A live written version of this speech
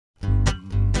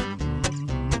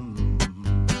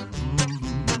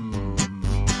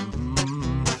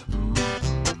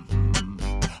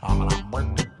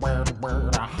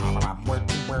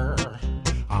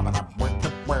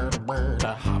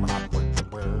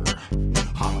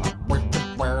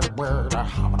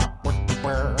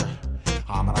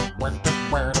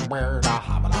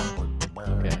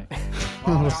Okay.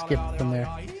 We'll skip from there.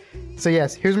 So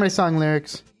yes, here's my song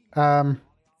lyrics.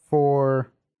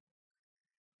 For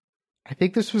I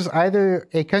think this was either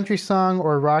a country song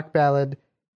or a rock ballad,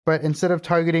 but instead of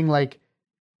targeting like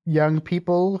young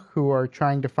people who are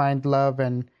trying to find love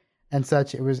and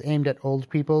such, it was aimed at old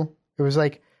people. It was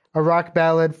like a rock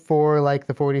ballad for like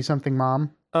the 40-something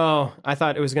mom. Oh, I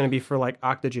thought it was going to be for like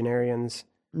octogenarians.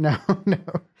 No.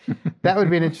 That would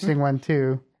be an interesting one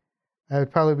too. It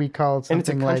would probably be called something And it's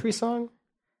a country like, song?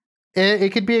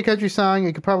 It could be a country song.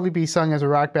 It could probably be sung as a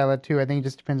rock ballad too. I think it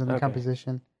just depends on the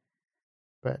composition.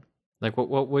 But Like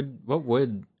what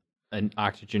would an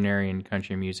octogenarian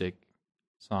country music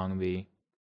song be?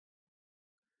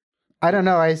 I don't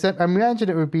know. I imagine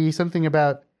it would be something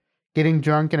about getting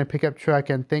drunk in a pickup truck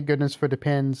and thank goodness for the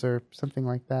pins or something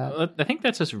like that. I think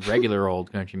that's just regular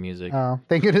old country music. Oh,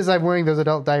 thank goodness I'm wearing those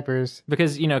adult diapers.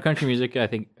 Because, country music, I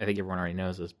think everyone already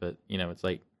knows this, but, it's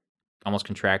like almost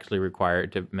contractually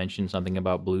required to mention something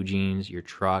about blue jeans, your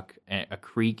truck, a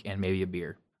creek, and maybe a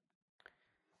beer.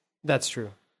 That's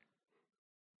true.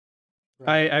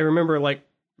 I remember like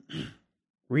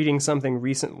reading something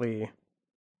recently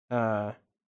that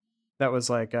was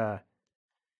like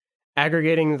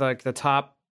aggregating like the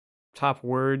top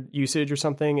word usage or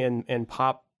something in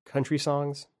pop country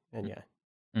songs,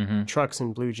 and trucks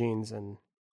and blue jeans and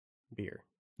beer,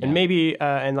 and maybe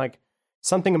and like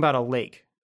something about a lake,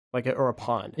 like or a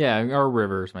pond, or a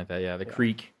river or something like that. Yeah, the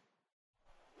creek.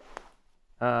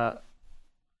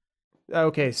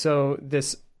 Okay, so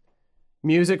this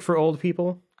music for old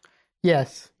people.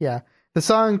 Yes, yeah. The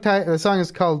song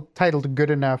is titled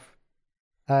 "Good Enough."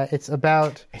 It's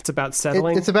about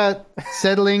settling. It's about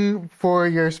settling for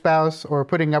your spouse or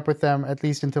putting up with them at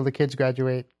least until the kids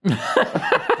graduate.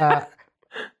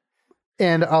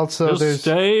 And also,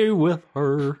 stay with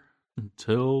her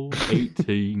until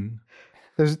 18.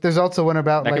 There's also one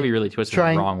about that like could be really twisted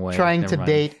trying, the wrong way. trying to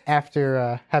date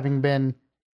after having been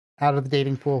out of the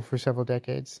dating pool for several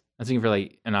decades. I was thinking for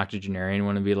like an octogenarian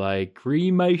one to be like,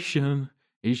 cremation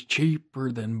is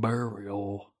cheaper than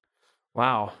burial.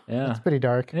 Wow. Yeah. That's pretty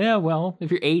dark. Yeah, well, if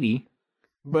you're 80.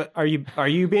 But are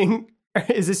you being,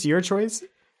 is this your choice?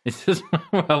 Is this,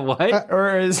 what?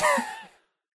 Or is...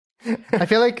 I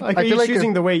feel like are you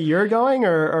choosing the way you're going,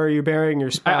 or are you burying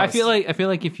your spouse? I feel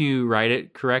like if you write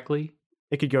it correctly,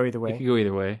 it could go either way. It could go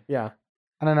either way. Yeah.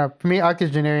 I don't know. For me,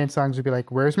 octogenarian songs would be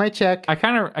like, "Where's my check?" I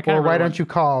kind of. Or "Why don't you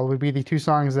call?" would be the two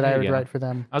songs that I would write for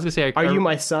them. I was gonna say, "Are you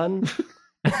my son?"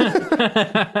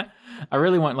 I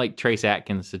really want like Trace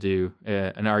Atkins to do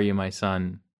an "Are You My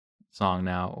Son" song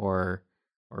now, or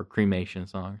cremation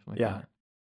song. Like that.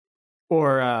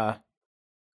 Or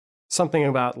something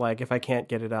about like, if I can't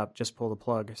get it up, just pull the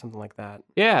plug or something like that.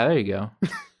 Yeah, there you go.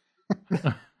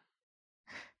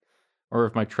 Or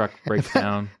if my truck breaks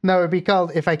down. No, it'd be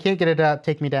called "If I Can't Get It Up,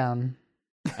 Take Me Down."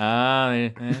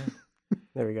 There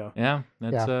we go. Yeah,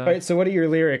 that's. All right, so what are your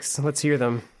lyrics? Let's hear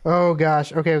them. Oh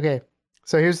gosh. Okay.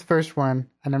 So here's the first one,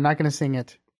 and I'm not going to sing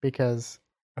it because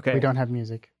we don't have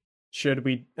music. Should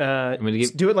we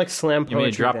do it like slam poetry? You want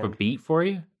me to drop a beat for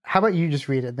you? How about you just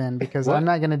read it then? Because I'm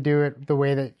not going to do it the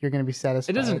way that you're going to be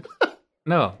satisfied. It doesn't.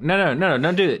 No,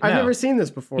 don't do it. No. I've never seen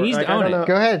this before. He needs to own it.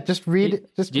 Go ahead, just read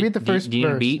it. Just read the first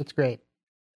verse. Beat? It's great.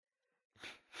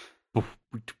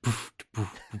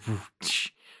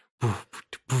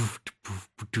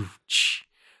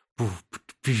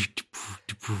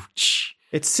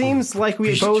 It seems like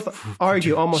we both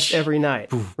argue almost every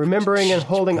night, remembering and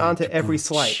holding on to every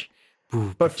slight.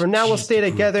 But for now we'll stay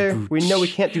together, we know we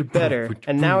can't do better,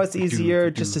 and now it's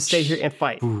easier just to stay here and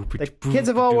fight. The kids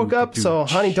have all woke up, so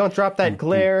honey, don't drop that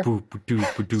glare.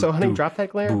 So honey, drop that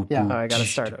glare? Yeah. Oh, I gotta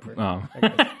start over. Oh.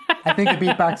 I think the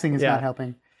beatboxing is not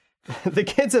helping. The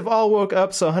kids have all woke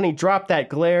up, so honey, drop that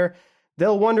glare.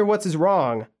 They'll wonder what's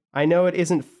wrong. I know it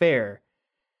isn't fair.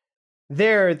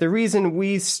 They're the reason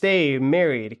we stay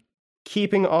married,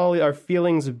 keeping all our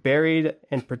feelings buried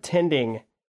and pretending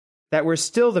that we're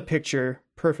still the picture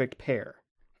perfect pair.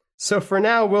 So for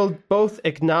now, we'll both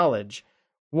acknowledge,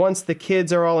 once the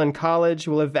kids are all in college,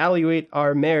 we'll evaluate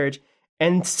our marriage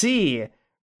and see,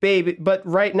 baby, but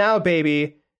right now,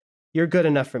 baby, you're good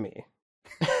enough for me.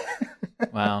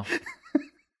 Wow.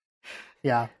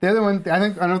 Yeah. The other one, I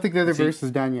don't think the other verse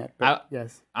is done yet. But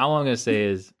yes. All I'm going to say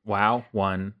is, wow,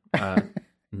 one.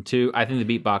 And two, I think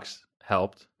the beatbox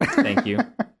helped. Thank you.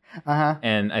 Uh-huh.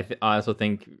 And I also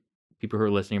think people who are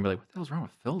listening will be like, what the hell's wrong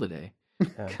with Phil today?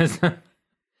 Because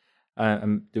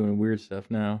I'm doing weird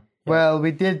stuff now. Well,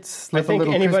 we did slip a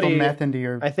little crystal meth into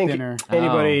your dinner.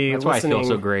 Anybody that's why I feel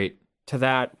so great to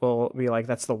that will be like,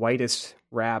 that's the whitest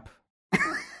rap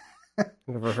I've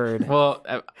ever heard. Well,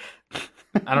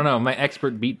 I don't know. My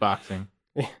expert beatboxing.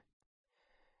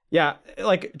 Yeah,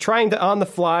 like trying to on the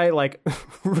fly, like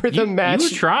rhythm match. You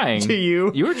were trying. To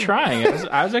you. You were trying.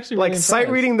 I was actually Like really sight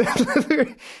impressed. reading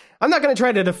the. I'm not going to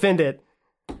try to defend it,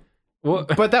 Well,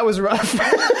 but that was rough.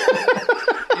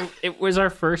 it was our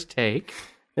first take.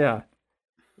 Yeah.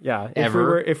 If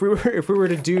Ever. we were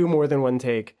to do more than one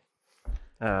take.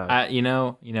 A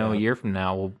year from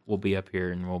now we'll be up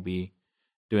here and we'll be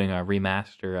doing a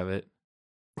remaster of it.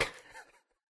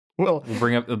 Well, We'll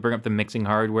bring up the mixing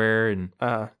hardware and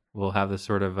uh, we'll have this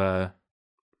sort of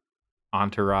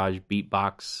entourage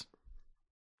beatbox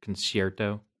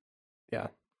concerto. yeah.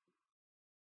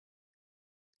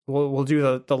 We'll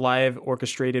do the live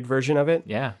orchestrated version of it.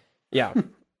 Yeah, Yeah.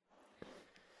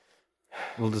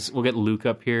 we'll get Luke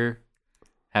up here,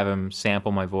 have him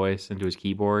sample my voice into his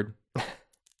keyboard,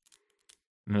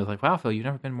 and it was like, wow, Phil, you've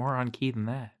never been more on key than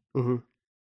that. hmm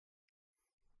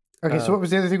Okay, so what was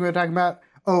the other thing we were talking about?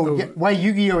 Oh, yeah, why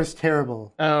Yu-Gi-Oh is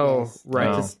terrible. Oh, Yes.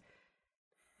 right.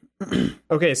 No.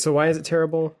 Okay, so why is it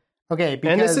terrible? Okay,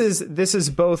 because And this is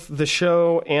both the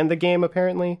show and the game,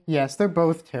 apparently. yes, they're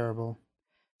both terrible.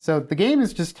 So the game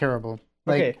is just terrible.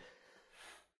 Like, Okay.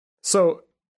 So,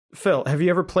 Phil, have you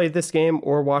ever played this game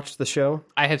or watched the show?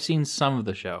 I have seen some of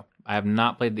the show. I have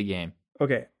not played the game.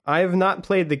 Okay, I have not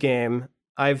played the game.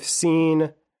 I've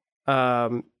seen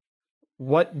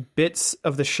what bits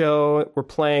of the show were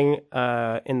playing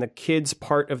in the kids'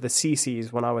 part of the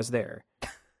CCs when I was there.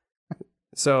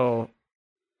 So,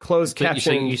 closed So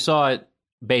captioned. you saw it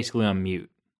basically on mute.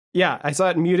 Yeah, I saw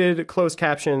it muted, closed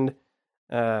captioned.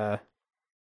 Yeah.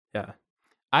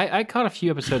 I caught a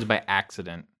few episodes by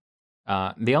accident.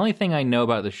 The only thing I know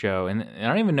about the show, and I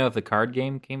don't even know if the card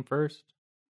game came first.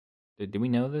 Did we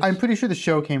know this? I'm pretty sure the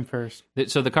show came first.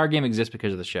 So the card game exists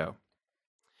because of the show.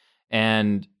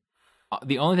 And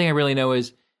the only thing I really know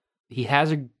is he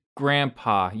has a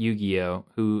grandpa, Yu-Gi-Oh,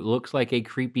 who looks like a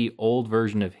creepy old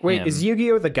version of him. Wait, is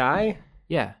Yu-Gi-Oh the guy?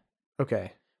 Yeah.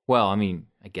 Okay. Well, I mean,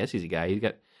 I guess he's a guy.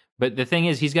 But the thing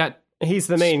is, he's got He's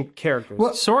the main character.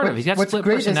 Well, sort of. He's got what's split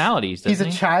great is personalities. He's Doesn't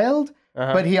a he? child,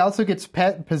 Uh-huh. but he also gets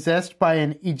possessed by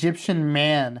an Egyptian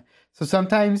man. So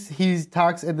sometimes he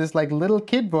talks in this like little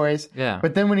kid voice. Yeah.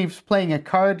 But then when he's playing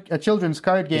a children's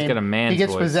card game, got a man's he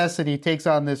gets voice. possessed and he takes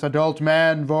on this adult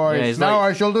man voice. Yeah, he's now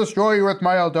like- I shall destroy you with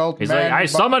my adult He's man. like, I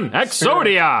vo- summon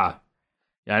Exodia,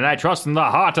 and I trust in the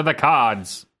heart of the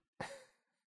cards.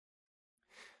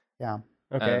 Yeah.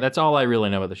 Okay. That's all I really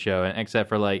know about the show, except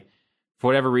for like, for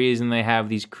whatever reason, they have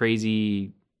these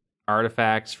crazy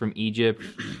artifacts from Egypt,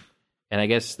 and I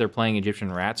guess they're playing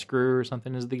Egyptian rat screw or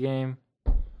something is the game.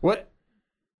 What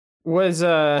was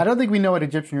I don't think we know what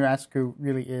Egyptian Rascal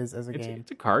really is as a game.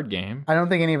 It's a card game. I don't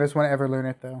think any of us want to ever learn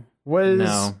it though. was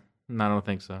No, I don't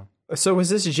think so. So was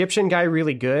this Egyptian guy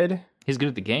really good? He's good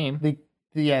at the game,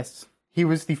 Yes, he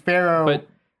was the pharaoh, but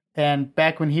and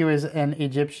back when he was an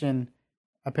Egyptian,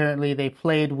 apparently they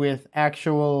played with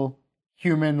actual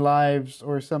human lives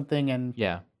or something, and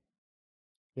yeah,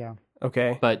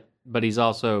 Okay. but he's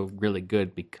also really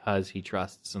good because he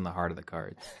trusts in the heart of the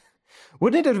cards.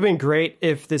 Wouldn't it have been great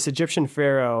if this Egyptian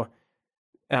pharaoh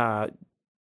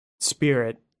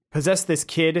spirit possessed this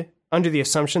kid under the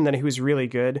assumption that he was really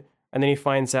good, and then he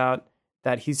finds out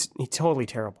that he's totally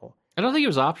terrible? I don't think it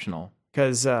was optional.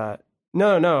 Because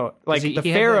no, like he the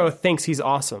had pharaoh that- thinks he's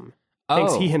awesome,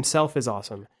 thinks Oh. he himself is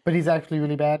awesome, but he's actually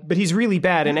really bad. but he's really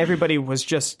bad, and everybody was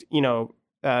just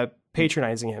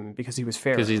patronizing him because he was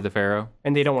pharaoh, Because he's the pharaoh.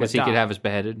 and they don't want Because to he die could have us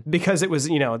beheaded. because it was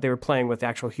they were playing with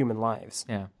actual human lives.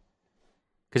 Yeah.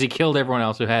 Because he killed everyone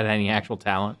else who had any actual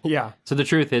talent. Yeah. So the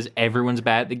truth is, everyone's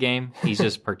bad at the game. He's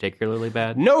just particularly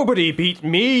bad. Nobody beat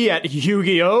me at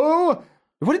Yu-Gi-Oh!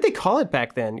 What did they call it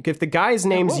back then? If the guy's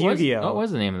name's what was- Yu-Gi-Oh! what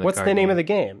was the name of the What's card the name game? of the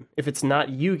game? If it's not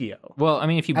Yu-Gi-Oh! Well, I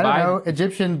mean, if you I don't buy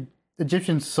know.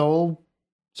 Egyptian soul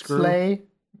Screw, slay.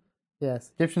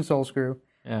 Yes, Egyptian soul screw.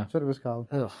 yeah. That's what it was called.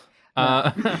 Soul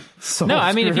Oh, no,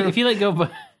 I mean, Screw.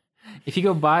 if you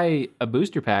go buy a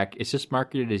booster pack, it's just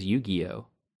marketed as Yu-Gi-Oh.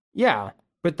 Yeah,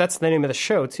 but that's the name of the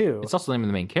show too. It's also the name of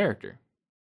the main character.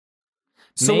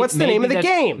 So what's the name of the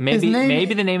that's- game? Maybe His name-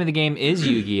 maybe the name of the game is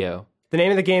Yu-Gi-Oh. The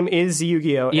name of the game is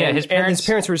Yu-Gi-Oh! Yeah, and his and his parents-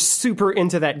 parents were super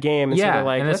into that game, and so Yeah, they're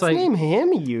like, and it's let's like- name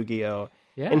him Yu-Gi-Oh!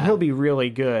 Yeah, And he'll be really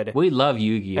good. We love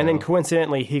Yu-Gi-Oh. And then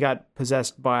coincidentally, he got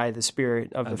possessed by the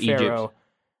spirit of the Of Egypt. pharaoh,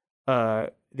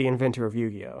 the inventor of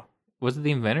Yu-Gi-Oh! Was it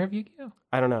the inventor of Yu-Gi-Oh?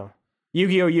 I don't know.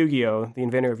 Yu-Gi-Oh! The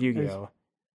inventor of Yu-Gi-Oh!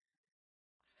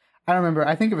 I don't remember.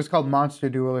 I think it was called Monster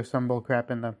Duel or some bull crap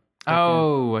in the.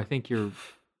 Oh, I think you're.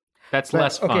 That's But-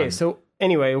 less fun. Okay, so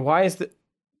anyway, why is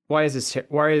Why is this?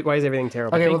 Why is everything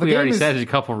terrible? Okay, I well, think the we game already is- said a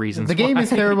couple reasons. The game why. is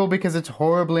terrible because it's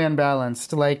horribly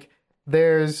unbalanced. Like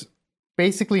there's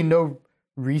basically no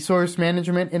resource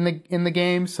management in the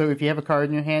game. So if you have a card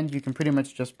in your hand, you can pretty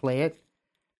much just play it.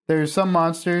 There's some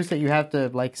monsters that you have to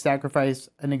like sacrifice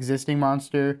an existing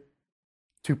monster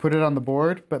to put it on the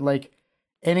board, but like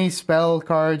any spell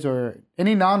cards or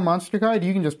any non-monster card,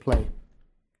 you can just play.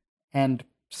 And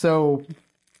so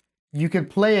you can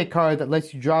play a card that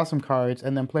lets you draw some cards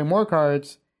and then play more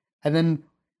cards. And then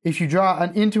if you draw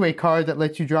into a card that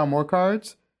lets you draw more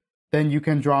cards, then you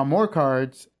can draw more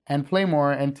cards and play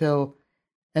more until...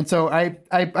 And so I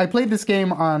played this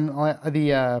game on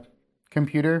the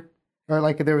computer, or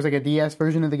like there was like a DS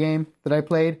version of the game that I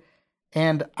played.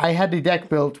 And I had the deck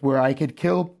built where I could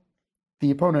kill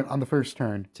the opponent on the first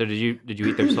turn. So did you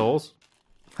eat their souls?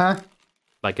 Huh?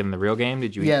 Like in the real game?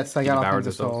 Did you? Yes, I you got all devour kinds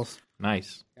of the souls.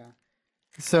 Nice.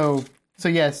 So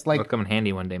yes, It'll like come in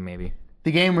handy one day, maybe.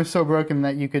 the game was so broken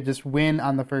that you could just win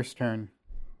on the first turn.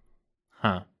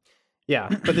 Huh? Yeah,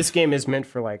 but this game is meant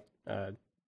for like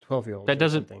 12-year-olds. That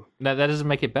doesn't Something. that doesn't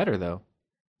make it better though.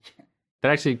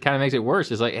 That actually kind of makes it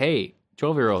worse. It's like, hey,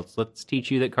 12-year-olds, let's teach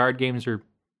you that card games are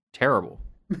terrible,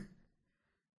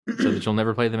 so that you'll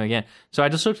never play them again. So I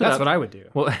just looked it That's up. what I would do.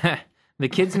 Well, the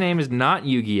kid's name is not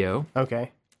Yu-Gi-Oh,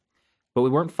 Okay. but we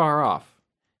weren't far off.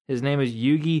 His name is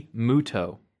Yugi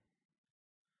Muto.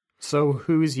 So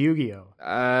who's Yu-Gi-Oh?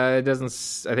 It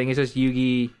doesn't. I think it says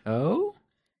Yugi-Oh.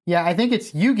 Yeah, I think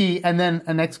it's Yugi and then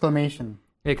an exclamation.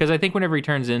 Yeah, because I think whenever he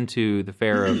turns into the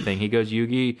Pharaoh thing, he goes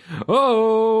Yugi,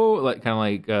 oh, like kind of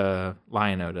like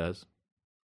Lion-O does.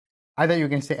 I thought you were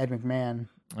going to say Ed McMahon.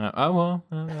 That also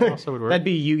would work. That'd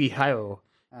be Yugi-Hayo.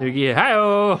 Yugi,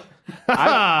 hi-oh.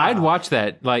 I'd watch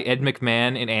that, like Ed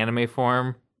McMahon in anime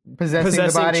form, Possessing the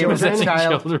Possessing body of a children?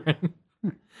 child. children.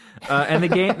 And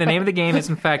the name of the game is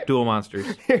in fact Duel Monsters.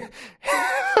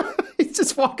 He's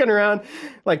just walking around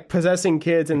like possessing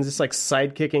kids and just like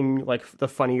sidekicking like the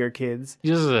funnier kids.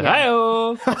 Just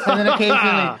hi-oh. And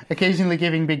then occasionally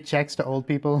giving big checks to old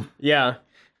people. Yeah.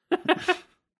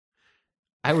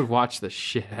 I would watch the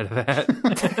shit out of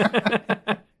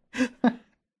that.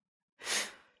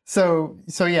 So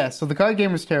the card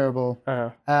game was terrible.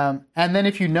 Uh-huh. And then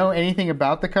if you know anything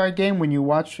about the card game,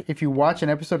 if you watch an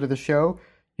episode of the show,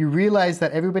 you realize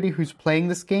that everybody who's playing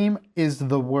this game is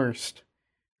the worst.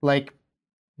 Like,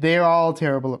 they're all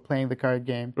terrible at playing the card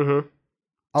game. Mm-hmm.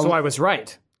 So I was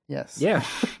right. Yes. Yeah.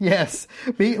 Yes.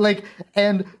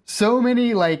 And so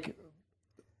many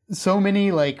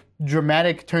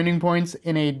dramatic turning points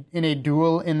in a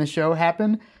duel in the show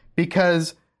happen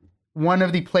because one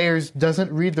of the players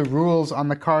doesn't read the rules on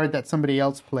the card that somebody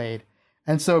else played.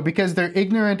 And so because they're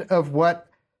ignorant of what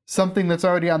something that's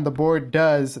already on the board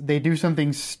does, they do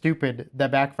something stupid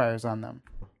that backfires on them.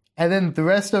 And then the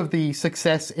rest of the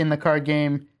success in the card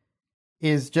game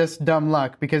is just dumb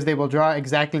luck because they will draw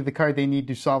exactly the card they need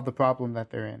to solve the problem that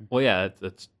they're in. Well, yeah,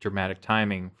 that's dramatic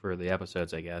timing for the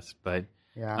episodes, I guess. But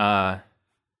Yeah.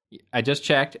 I just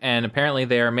checked, and apparently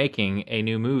they are making a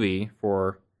new movie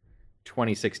for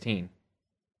 2016.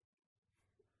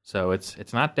 So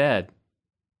it's not dead.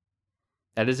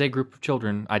 That is a group of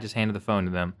children. I just handed the phone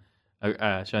to them,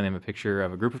 showing them a picture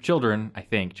of a group of children. I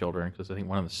think children, because I think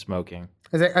one of them is smoking.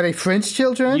 Are they French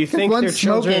children? You think One's they're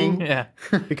children? smoking. Yeah.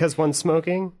 Because one's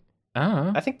smoking? I don't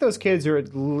know. I think those kids are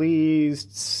at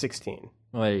least 16.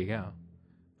 Well, there you go.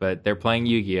 But they're playing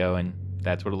Yu-Gi-Oh, and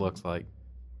that's what it looks like.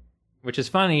 Which is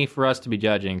funny for us to be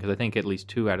judging, because I think at least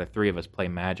 2 out of 3 of us play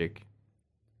Magic.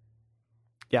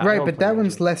 Yeah, I Right, don't but play that Magic.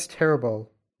 one's less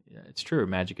terrible. Yeah, it's true.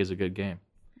 Magic is a good game.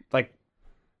 Like,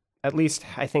 at least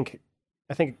I think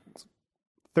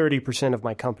 30% of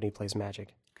my company plays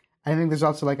Magic. I think there's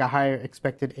also like a higher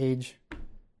expected age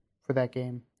for that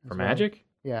game. For as well. Magic?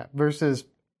 Yeah, versus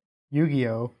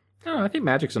Yu-Gi-Oh! No, I think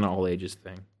Magic's an all ages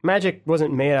thing. Magic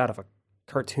wasn't made out of a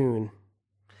cartoon.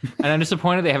 And I'm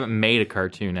disappointed they haven't made a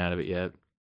cartoon out of it yet.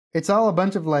 It's all a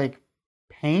bunch of like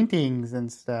paintings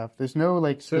and stuff. There's no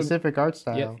like specific art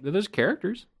style. Yeah, there's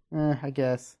characters. I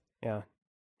guess. Yeah.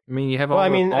 I mean, you have Well, all I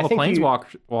the, mean, all I the think you-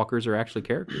 planeswalkers are actually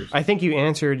characters. I think you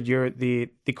answered the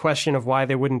question of why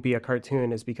there wouldn't be a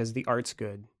cartoon is because the art's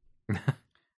good.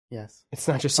 Yes. It's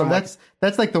not just So some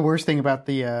that's like the worst thing about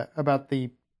the about the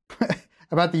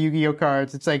Yu-Gi-Oh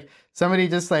cards. It's like somebody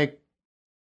just like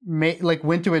went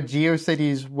to a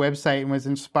GeoCities website and was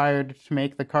inspired to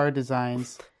make the card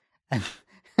designs. And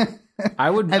I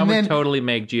would And then- totally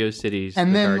make GeoCities.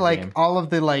 and the then card like game. all of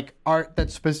the like art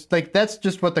that's that's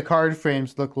just what the card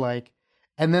frames look like.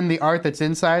 And then the art that's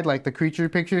inside, like the creature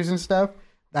pictures and stuff,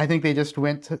 I think they just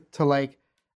went to like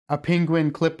a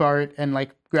penguin clip art and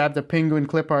like grab the penguin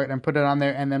clip art and put it on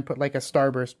there, and then put like a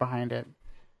starburst behind it.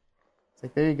 It's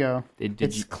like, there you go.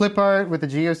 It's clip art with the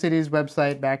GeoCities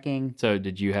website backing. So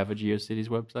did you have a GeoCities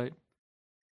website?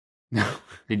 No.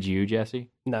 Did you, Jesse?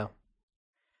 No.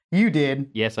 You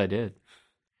did. Yes, I did.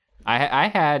 I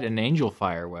had an Angel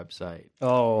Fire website.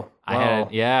 Oh, I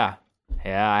had I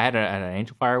had an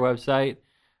Angel Fire website.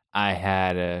 I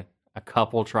had a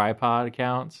couple tripod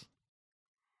accounts,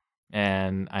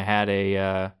 and I had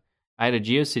a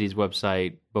GeoCities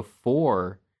website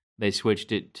before they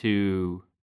switched it to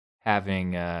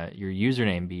having your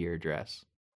username be your address.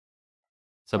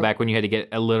 So back when you had to get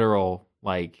a literal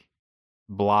like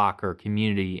block or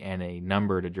community and a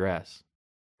numbered address.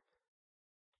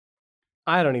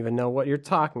 I don't even know what you're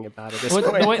talking about at this Well,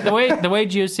 point. the way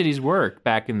GeoCities worked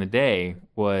back in the day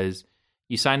was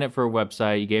you signed up for a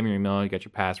website, you gave them your email, you got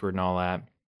your password and all that,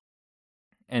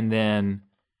 and then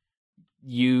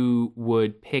you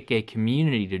would pick a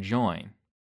community to join.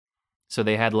 So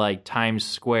they had like Times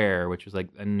Square, which was like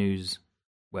a news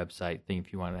website thing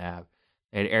if you wanted to have.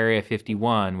 They had Area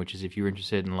 51, which is if you were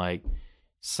interested in like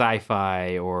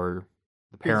sci-fi or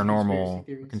the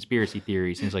paranormal, conspiracy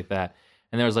theories, things like that.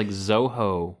 And there was like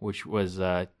Zoho, which was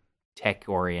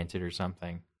tech-oriented or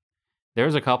something. There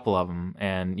was a couple of them,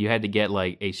 and you had to get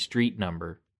like a street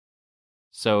number.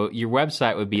 So your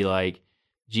website would be like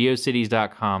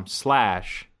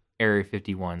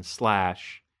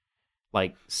geocities.com/Area51/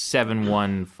 like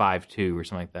 7152 or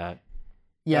something like that.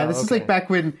 Yeah, this is like back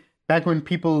when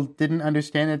people didn't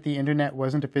understand that the internet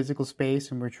wasn't a physical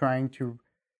space, and we're trying to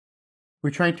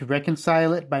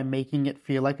reconcile it by making it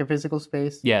feel like a physical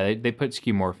space. Yeah, they put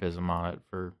skeuomorphism on it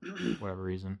for whatever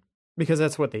reason. Because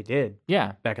that's what they did.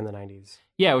 Yeah, back in the 90s.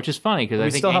 Yeah, which is funny because I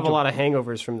think still have a lot of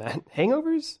hangovers from that.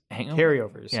 Hangovers?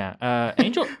 Carryovers. Yeah,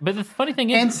 Angel. But the funny thing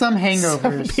is, and some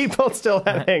hangovers. Some people still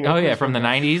have hangovers. Oh yeah, from the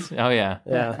 90s. Oh yeah,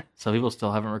 yeah. So people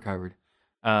still haven't recovered.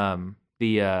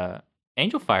 The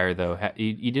Angel Fire though,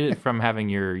 you did it from having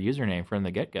your username from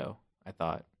the get-go. I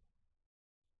thought.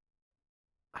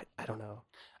 I don't know.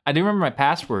 I do remember my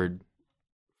password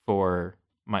for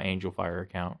my Angel Fire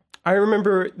account. I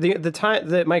remember the time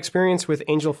that my experience with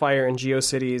Angel Fire and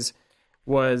GeoCities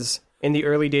was in the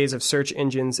early days of search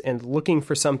engines and looking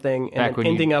for something and then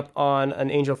ending up on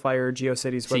an Angel Fire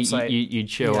GeoCities website.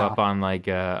 You'd show up on like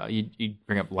you'd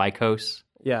bring up Lycos.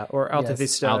 Yeah, or Alta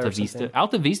Vista.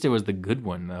 Alta Vista was the good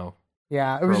one though.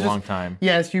 Yeah, it for was a long time.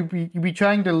 Yes, you'd be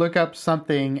trying to look up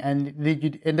something, and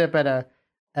you'd end up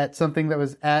at something that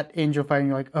was at Angel Fire, and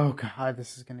you're like, oh god,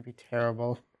 this is going to be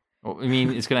terrible. Well, I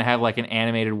mean, it's going to have like an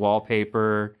animated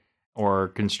wallpaper or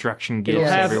construction gifs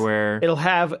everywhere. It'll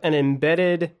have an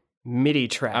embedded MIDI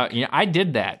track. I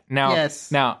did that. Now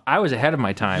I was ahead of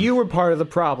my time. You were part of the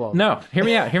problem. No, hear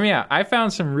me out. I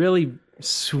found some really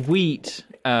sweet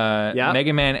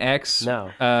Mega Man X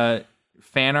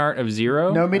fan art of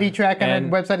Zero. No MIDI track on a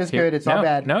website is good. It's all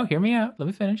bad. No, hear me out. Let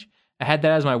me finish. I had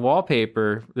that as my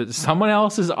wallpaper. Someone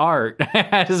else's art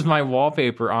as my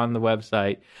wallpaper on the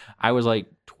website. I was like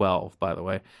 12, by the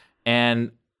way.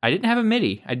 And I didn't have a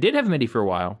MIDI. I did have a MIDI for a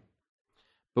while.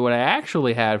 But what I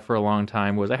actually had for a long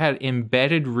time was I had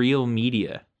embedded real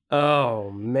media.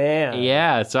 Oh, man.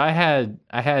 Yeah, so I had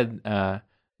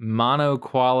mono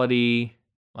quality,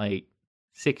 like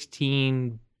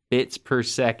 16 bits per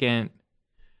second,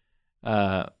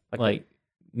 like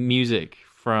music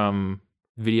from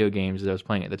video games that I was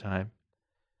playing at the time.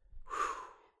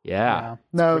 Yeah.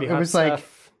 No, it was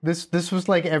stuff. Like this was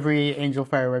like every Angel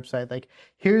Fire website. Like,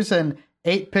 here's an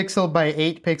 8 pixel by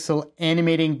 8 pixel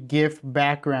animating GIF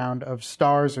background of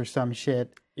stars or some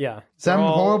shit. Yeah. Some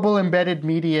horrible embedded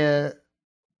media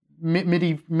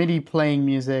MIDI playing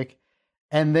music,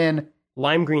 and then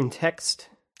lime green text.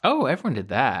 Oh, everyone did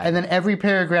that. And then every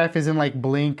paragraph is in like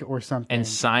Blink or something. And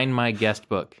sign my guest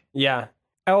book. Yeah.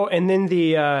 Oh, and then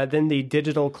the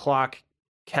digital clock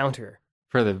counter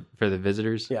for the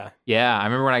visitors. Yeah. Yeah, I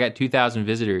remember when I got 2,000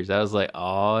 visitors. I was like,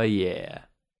 oh yeah.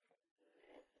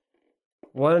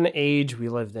 What an age we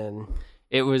lived in.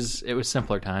 It was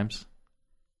simpler times.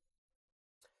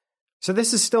 So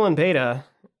this is still in beta.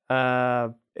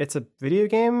 It's a video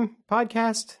game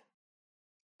podcast,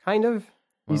 kind of.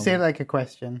 You say it like a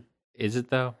question. Is it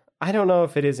though? I don't know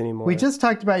if it is anymore. We just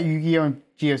talked about Yu-Gi-Oh! And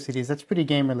GeoCities. That's pretty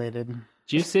game related.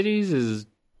 GeoCities is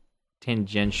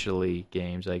tangentially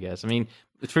games, I guess. I mean,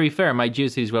 to be fair, my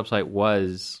GeoCities website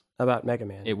was about Mega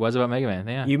Man. It was about Mega Man,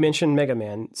 yeah. You mentioned Mega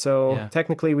Man. So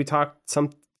technically we talked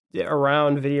some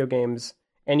around video games,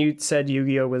 and you said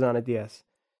Yu-Gi-Oh! Was on a DS.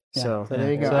 Yeah, so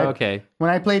there you go. So, okay. When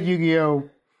I played Yu-Gi-Oh!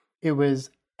 It was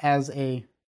as a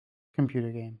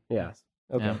computer game. Yeah.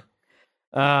 Okay.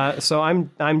 Yeah. So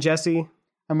I'm Jesse.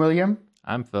 I'm William.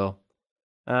 I'm Phil.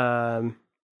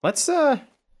 Let's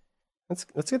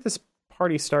get this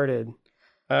party started.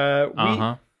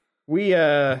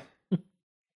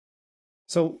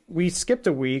 So we skipped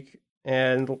a week,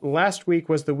 and last week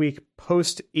was the week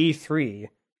post E3.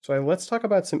 So let's talk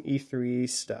about some E3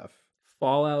 stuff.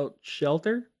 Fallout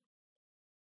Shelter?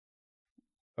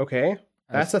 Okay.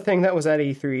 That's a thing that was at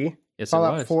E3. Yes,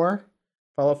 Fallout it was. 4?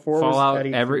 Fallout 4 Fallout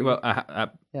was at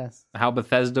E3. Yes. How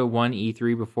Bethesda won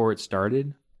E3 before it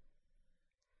started?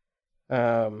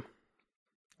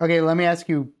 Okay, let me ask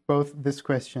you both this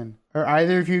question. Are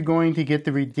either of you going to get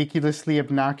the ridiculously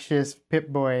obnoxious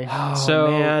Pip-Boy?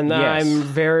 So, Man, yes. I'm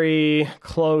very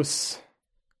close.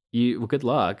 Well, good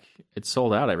luck. It's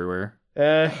sold out everywhere.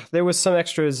 There was some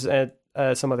extras at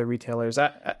some other retailers.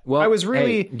 I was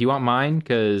really... Hey, do you want mine?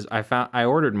 Because I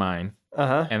ordered mine,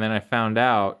 Uh-huh. and then I found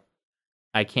out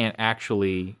I can't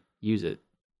actually use it.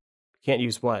 Can't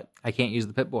use what? I can't use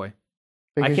the Pip-Boy.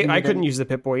 I couldn't use the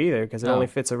Pip-Boy either because it Oh. only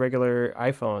fits a regular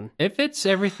iPhone. It fits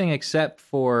everything except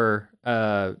for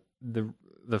the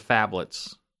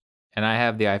phablets, and I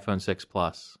have the iPhone 6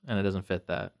 Plus, and it doesn't fit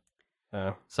that.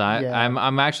 Oh. So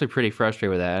I'm actually pretty frustrated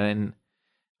with that, and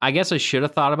I guess I should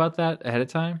have thought about that ahead of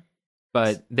time,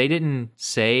 but they didn't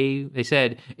say. They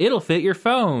said it'll fit your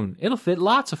phone. It'll fit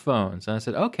lots of phones, and I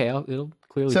said okay, it'll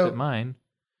clearly fit mine.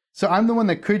 So I'm the one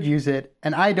that could use it,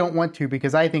 and I don't want to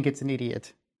because I think it's an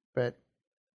idiot. But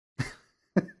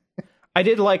I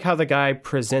did like how the guy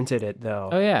presented it, though.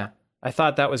 Oh yeah, I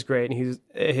thought that was great. And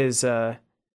his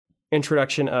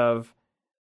introduction of,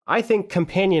 I think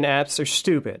companion apps are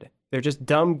stupid. They're just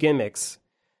dumb gimmicks.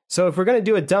 So if we're going to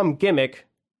do a dumb gimmick,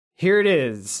 here it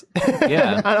is.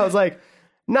 Yeah. And I was like,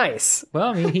 nice. Well,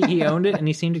 I mean, he owned it, and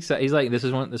he seemed excited. He's like, this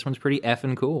one's pretty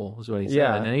effing cool, is what he said.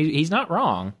 Yeah. And he's not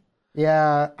wrong.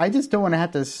 yeah, I just don't want to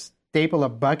have to staple a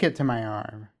bucket to my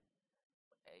arm.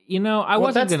 You know, I Well,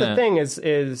 wasn't that's gonna. the thing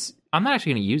is I'm not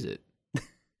actually gonna use it.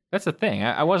 That's the thing.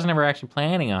 I wasn't ever actually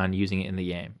planning on using it in the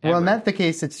game. Well, in ever. that the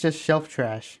case, it's just shelf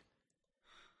trash.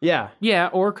 yeah, Yeah,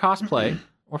 or cosplay,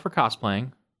 or for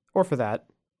cosplaying. or for that.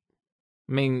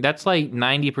 I mean, that's like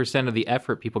 90% of the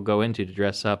effort people go into to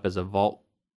dress up as a vault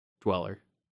dweller.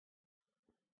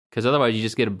 Because otherwise, you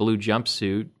just get a blue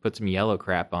jumpsuit, put some yellow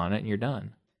crap on it, and you're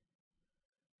done.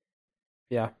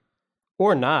 Yeah.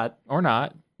 Or not. Or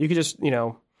not. You could just,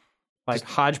 like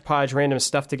hodgepodge random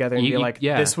stuff together and be like,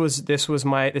 yeah. this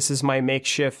is my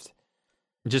makeshift.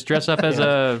 Just dress up as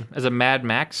a Mad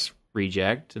Max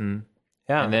reject, and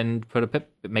Yeah. then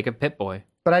make a Pip-Boy.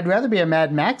 But I'd rather be a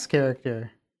Mad Max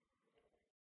character.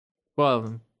 Well,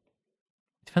 it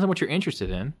depends on what you're interested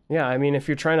in. Yeah, I mean, if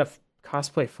you're trying to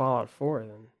cosplay Fallout 4,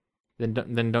 then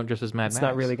Then don't dress as Mad it's Max.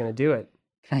 not really going to do it.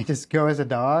 Can I just go as a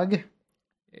dog?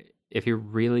 If you're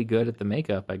really good at the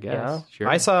makeup, I guess. Yeah. Sure.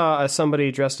 I saw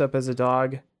somebody dressed up as a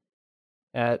dog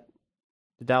at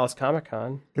the Dallas Comic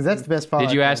Con. Because that's the best Fallout.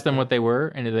 Did you ask them character. what they were,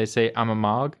 and did they say I'm a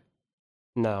Mog?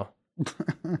 No.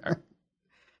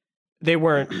 They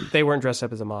weren't dressed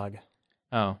up as a Mog.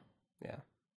 Oh,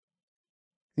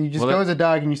 You just Well, go that- as a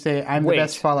dog and you say, I'm Wait. the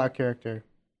best Fallout character.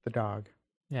 The dog.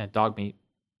 yeah, dog meat.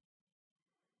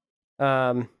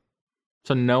 Um,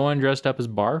 So no one dressed up as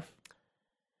Barf.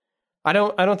 I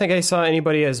don't think I saw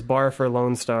anybody as Barf or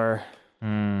Lone Star.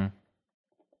 Hmm.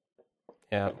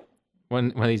 Yeah.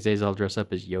 One of these days, I'll dress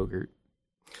up as yogurt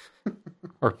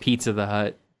or Pizza the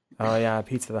Hut. Oh yeah,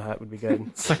 Pizza the Hut would be good.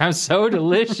 It's like I'm so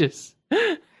delicious.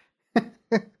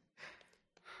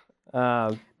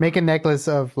 Make a necklace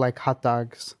of like hot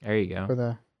dogs There you go. for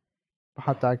the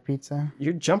hot dog pizza.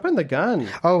 You're jumping the gun.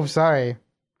 Oh, sorry.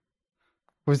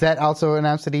 Was that also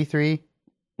announced at E3?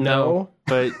 No.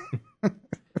 but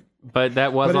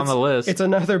that was But on the list. It's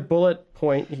another bullet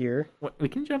point here. We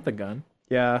can jump the gun.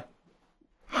 Yeah.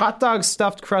 Hot dog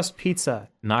stuffed crust pizza.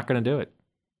 Not gonna do it.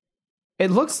 It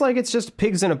looks like it's just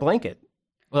pigs in a blanket.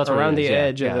 Well, that's what Around it is, the yeah.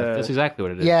 edge of Yeah, the- That's exactly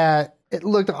what it is. Yeah, it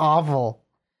looked awful.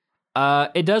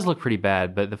 It does look pretty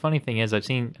bad, but the funny thing is, I've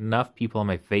seen enough people on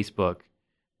my Facebook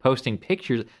posting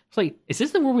pictures. It's like, is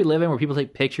this the world we live in, where people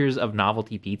take pictures of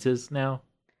novelty pizzas now?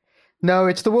 No,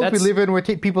 it's the world That's- we live in where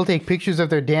people take pictures of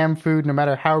their damn food no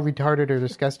matter how retarded or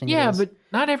disgusting it Yeah, is. but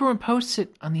not everyone posts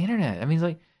it on the internet. I mean, it's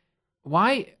like,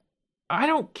 why? I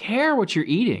don't care what you're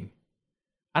eating.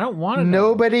 I don't want to know.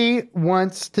 Nobody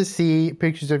wants to see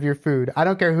pictures of your food. I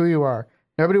don't care who you are.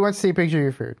 Nobody wants to see a picture of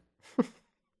your food.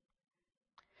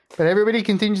 But everybody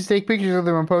continues to take pictures of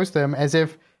them and post them as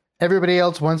if everybody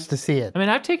else wants to see it. I mean,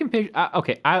 I've taken pictures.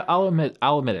 Okay, I'll admit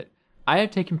it. I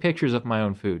have taken pictures of my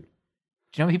own food. Do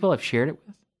you know how many people I've shared it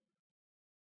with?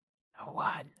 No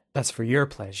one. That's for your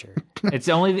pleasure. It's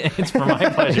for my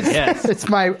pleasure. Yes, It's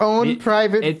my own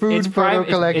private food it's photo private.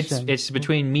 collection. It's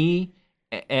between me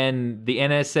and the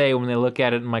NSA when they look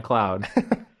at it in my cloud.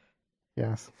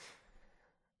 Yes.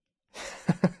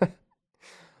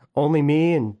 Only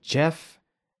me and Jeff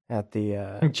at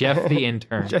the Jeff the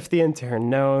intern. Jeff the intern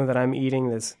know that I'm eating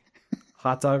this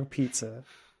hot dog pizza,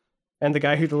 and the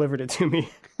guy who delivered it to me,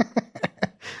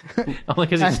 Only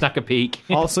because he snuck a peek.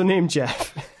 also named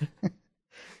Jeff.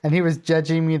 And he was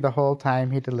judging me the whole time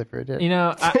he delivered it. You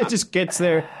know, It just gets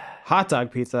there. Hot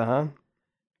dog pizza, huh?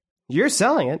 You're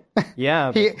selling it.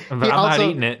 Yeah. He I'm not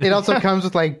eating it. It also comes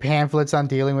with like pamphlets on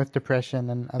dealing with depression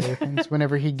and other things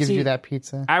whenever he gives See, you that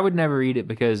pizza. I would never eat it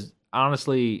because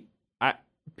honestly,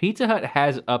 Pizza Hut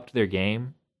has upped their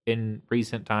game in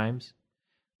recent times.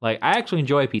 Like, I actually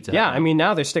enjoy Pizza Hut. Yeah, I mean,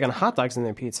 now they're sticking hot dogs in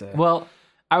their pizza. Well,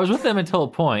 I was with them until a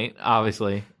point,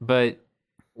 obviously, but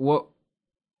what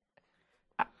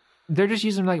they're just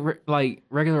using like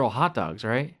regular old hot dogs,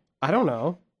 right? I don't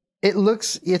know.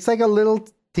 It's like a little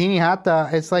teeny hot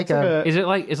dog. It's like a Is it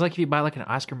like if you buy like an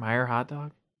Oscar Mayer hot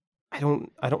dog? I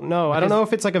don't know. I don't know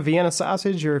if it's like a Vienna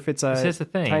sausage or if it's a That's the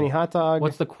thing. tiny hot dog.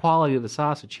 What's the quality of the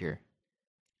sausage here?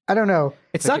 I don't know.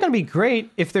 It's not going to be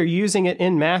great if they're using it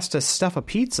in mass to stuff a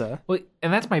pizza. Well,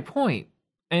 and that's my point.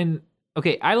 And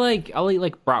okay, I'll eat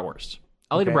like bratwurst.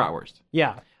 I'll eat a Okay. bratwurst.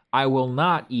 Yeah. I will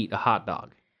not eat a hot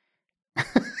dog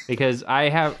because I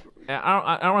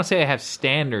don't want to say I have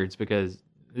standards because,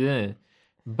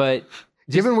 but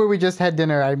Given where we just had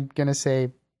dinner, I'm gonna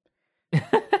say,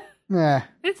 yeah,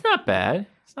 it's not bad.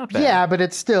 It's not bad. yeah, but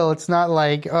it's not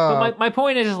like But my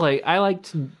point is like I like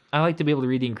to be able to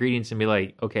read the ingredients and be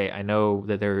like, okay, I know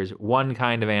that there is one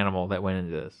kind of animal that went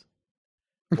into this,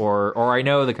 or I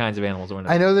know the kinds of animals that went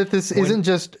into I know that this isn't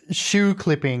just shoe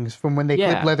clippings from when they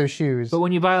Yeah. clip leather shoes. But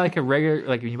when you buy like a regular,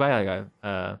 like when you buy like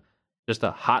a just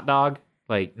a hot dog,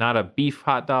 like not a beef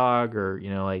hot dog, or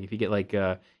like if you get like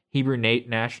a Hebrew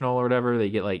National or whatever, they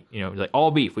get like like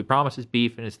all beef. We promise it's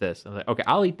beef and it's this. I'm like, okay,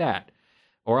 I'll eat that,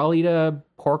 or I'll eat a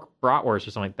pork bratwurst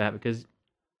or something like that because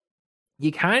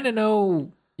you kind of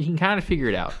know, you can kind of figure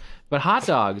it out. But hot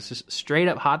dogs, just straight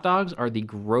up hot dogs, are the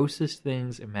grossest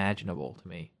things imaginable to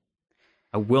me.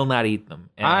 I will not eat them.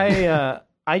 And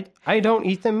I don't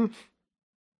eat them.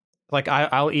 Like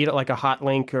I'll eat it like a hot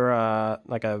link or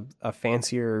like a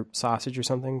fancier sausage or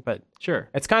something. But sure,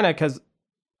 it's kind of because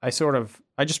I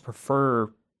just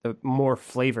prefer the more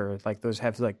flavor. Like those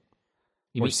have like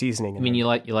more seasoning. I mean, you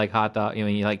like hot dog. You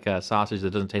like sausage that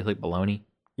doesn't taste like bologna.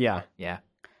 Yeah. Yeah.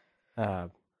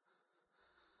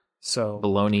 So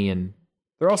Bologna and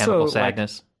they're also chemical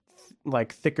sadness.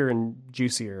 like thicker and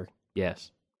juicier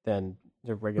Yes. than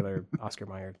the regular Oscar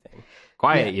Mayer thing.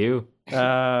 Quiet you.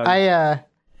 I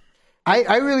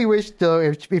really wish though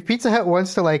if Pizza Hut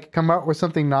wants to like come up with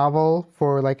something novel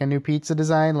for like a new pizza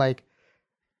design, like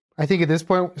I think at this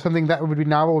point something that would be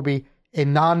novel would be a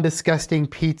non-disgusting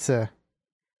pizza.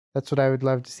 That's what I would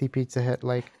love to see Pizza Hut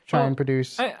like try and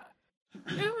produce. I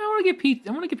want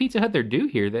to get Pizza Hut their due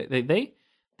here.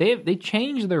 They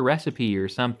changed their recipe or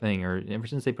something, or ever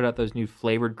since they put out those new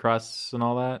flavored crusts and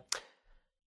all that.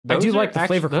 I do like the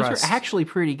actually, flavor those crust. are actually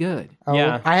pretty good. Oh,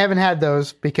 yeah. I haven't had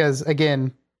those because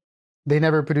again, they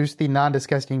never produced the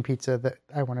non-disgusting pizza that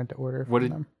I wanted to order from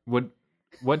them.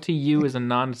 What to you is a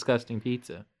non-disgusting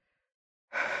pizza?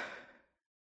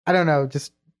 I don't know.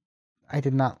 Just I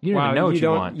did not. You don't even know what you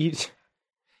want.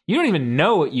 You don't even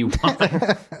know what you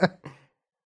want.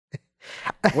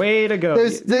 Way to go!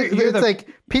 It's like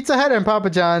Pizza Hut and Papa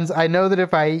John's. I know that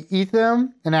if I eat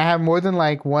them and I have more than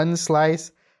like one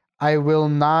slice, I will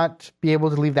not be able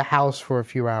to leave the house for a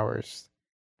few hours.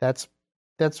 That's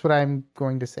what I'm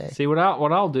going to say. See, what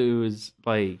I'll do is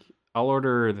like I'll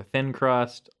order the thin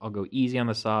crust. I'll go easy on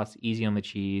the sauce, easy on the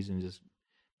cheese, and just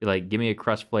be like, give me a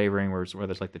crust flavoring where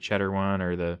there's like the cheddar one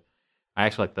or I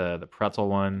actually like the pretzel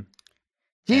one.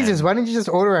 Jesus, why don't you just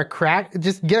order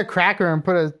just get a cracker and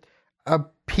put a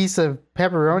piece of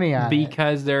pepperoni on it?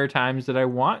 Because there are times that I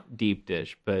want deep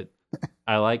dish, but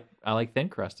I like thin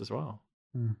crust as well.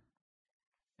 Hmm.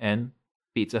 And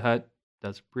Pizza Hut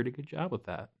does a pretty good job with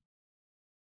that.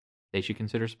 They should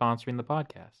consider sponsoring the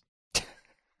podcast.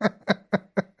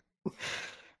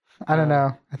 I don't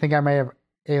know. I think I may have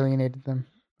alienated them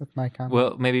with my comment.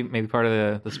 Well, maybe part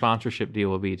of the sponsorship deal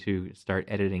will be to start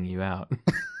editing you out.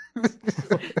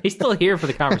 He's still here for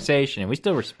the conversation, and we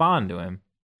still respond to him.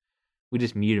 We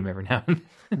just mute him every now and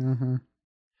then. Mm-hmm.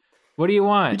 What do you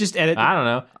want? You just edit. I don't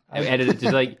know. I edit it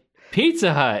to like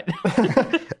Pizza Hut.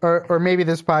 Or maybe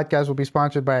this podcast will be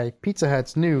sponsored by Pizza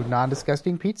Hut's new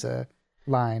non-disgusting pizza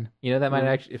line. You know, that might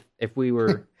actually, if we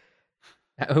were,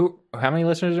 how many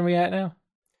listeners are we at now?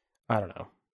 I don't know.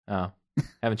 Oh,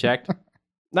 haven't checked.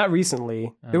 Not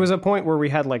recently. There was a point where we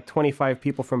had like 25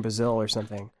 people from Brazil or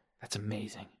something. That's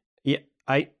amazing. Yeah,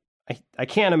 I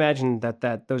can't imagine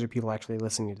that those are people actually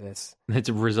listening to this. It's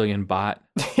a Brazilian bot.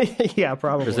 Yeah,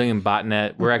 probably. Brazilian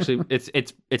botnet. We're actually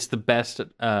it's the best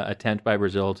attempt by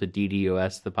Brazil to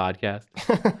DDoS the podcast.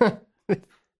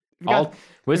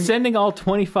 We're sending all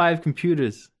 25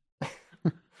 computers.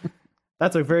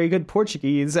 That's a very good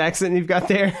Portuguese accent you've got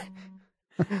there.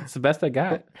 It's the best I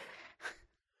got.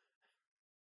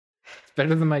 It's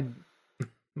better than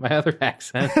my other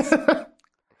accents.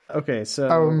 Okay, so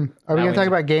are we going to talk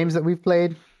about games that we've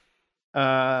played?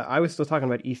 I was still talking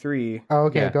about E3. Oh,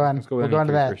 okay, Yeah, go on. let's go We'll with go on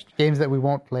to E3 that. first. Games that we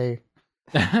won't play.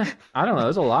 I don't know.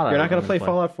 There's a lot of. You're not going to play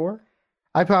Fallout 4?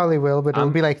 I probably will, but it'll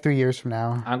be like 3 years from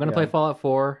now. I'm going to play Fallout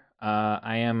 4.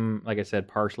 I am, like I said,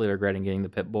 partially regretting getting the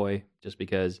Pip-Boy just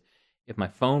because if my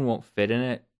phone won't fit in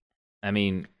it, I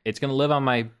mean, it's going to live on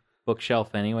my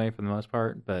bookshelf anyway for the most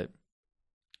part, but...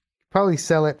 Probably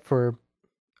sell it for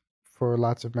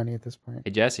lots of money at this point.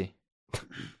 Hey, Jesse.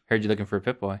 Heard you looking for a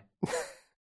Pip-Boy.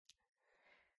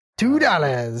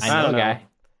 $2. I know a guy.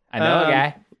 I know a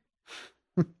guy.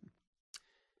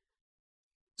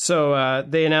 So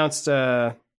they announced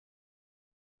Final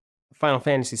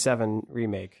Fantasy VII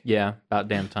Remake. Yeah, about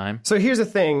damn time. So here's the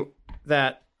thing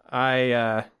that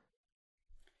I...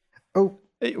 Oh,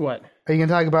 what? are you going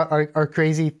to talk about our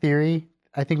crazy theory?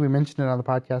 I think we mentioned it on the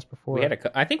podcast before.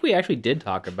 I think we actually did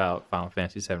talk about Final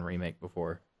Fantasy VII Remake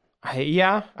before. I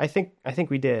think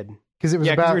we did. Because it was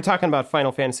Yeah, because about we were talking about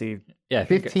Final Fantasy Yeah, I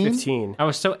think 15? 15. I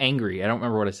was so angry. I don't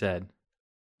remember what I said.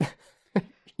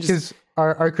 Because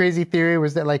our crazy theory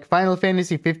was that like Final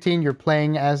Fantasy 15, you're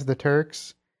playing as the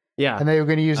Turks, Yeah. and they were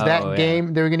going to use that yeah.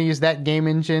 game. They were going to use that game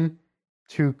engine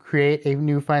to create a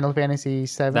new Final Fantasy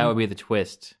 7. That would be the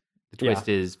twist. The twist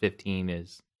is 15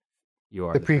 is you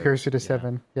are the precursor to Turks.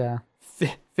 7. Yeah.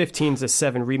 15's a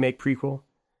 7 remake prequel.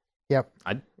 Yep.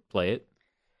 I'd play it.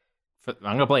 I'm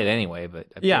gonna play it anyway, but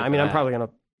Yeah, I mean, I'm probably gonna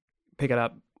pick it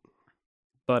up.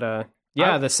 But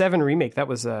yeah, the 7 remake, that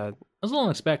was It was a little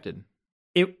unexpected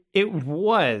it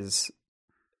was,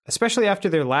 especially after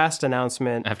their last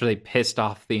announcement. after they pissed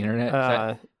off the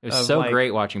internet. It was of, so like-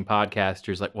 great watching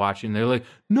podcasters like watching. They're like,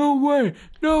 no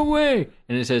way,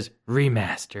 and it says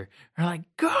remaster. They're like,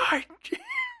 God,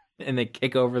 and they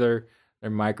kick over their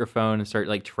microphone and start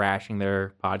like trashing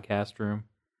their podcast room.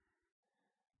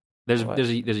 There's a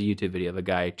YouTube video of a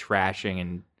guy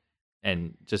trashing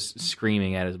and just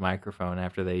screaming at his microphone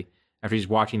after he's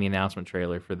watching the announcement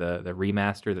trailer for the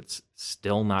remaster that's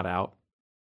still not out.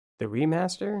 The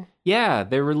remaster? Yeah,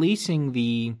 they're releasing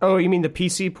the Oh, you mean the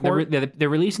PC port? they're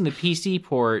releasing the PC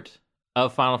port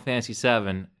of Final Fantasy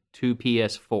VII to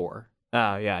PS4,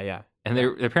 Oh, yeah. and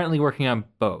they're apparently working on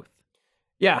both.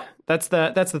 Yeah, that's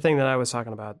the thing that I was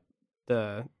talking about.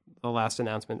 The last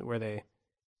announcement where they're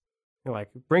like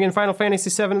bringing Final Fantasy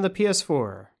VII to the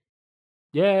PS4.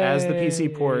 Yeah, As the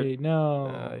PC port.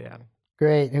 No, Yeah.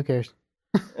 Great. Who cares?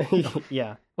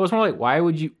 Yeah. Well, it's more like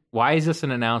why is this an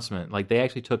announcement? Like they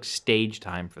actually took stage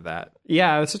time for that.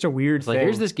 Yeah, it was such a weird It's thing. like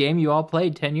here's this game you all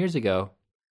played 10 years ago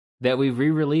that we've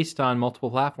re-released on multiple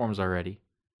platforms already.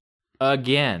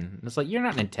 Again. It's like you're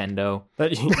not Nintendo.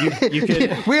 But you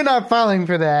could We're not falling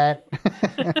for that.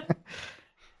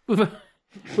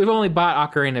 We've only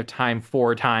bought Ocarina of Time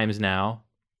 4 times now.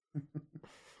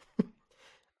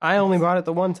 I only bought it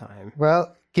the one time.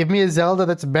 Well, give me a Zelda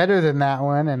that's better than that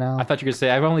one, and I thought you were going to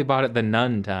say I've only bought it the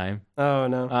none time. Oh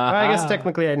no! Well, I guess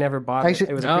technically I never bought Actually-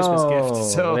 it. It was a Christmas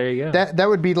gift. So there you go. that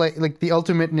would be like the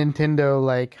ultimate Nintendo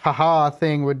like haha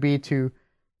thing would be to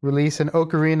release an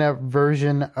Ocarina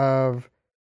version of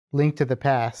Link to the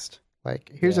Past. Like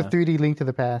here's a Yeah. 3D Link to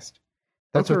the Past.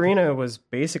 What Ocarina was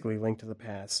basically Link to the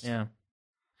Past. Yeah.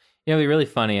 It'd be really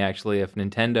funny, actually, if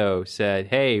Nintendo said,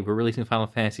 hey, we're releasing Final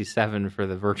Fantasy VII for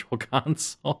the Virtual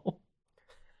Console.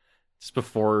 Just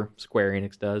before Square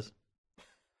Enix does.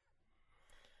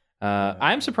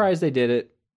 I'm surprised they did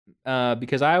it,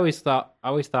 because I always thought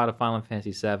of Final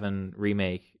Fantasy VII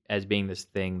Remake as being this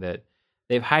thing that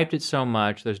they've hyped it so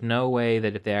much, there's no way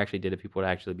that if they actually did it, people would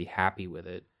actually be happy with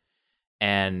it.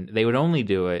 And they would only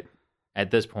do it,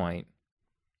 at this point,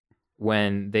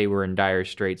 when they were in dire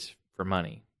straits for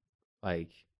money. Like,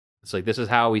 it's like, this is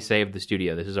how we saved the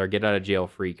studio. This is our get out of jail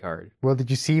free card. Well,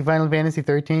 did you see Final Fantasy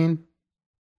 13?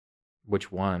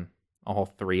 Which one? All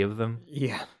 3 of them?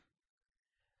 Yeah.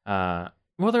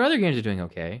 Well, their other games are doing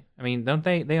okay. I mean, don't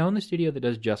they own the studio that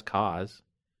does Just Cause.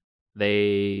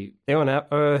 They own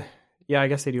yeah, I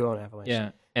guess they do own Avalanche.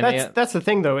 yeah. And That's the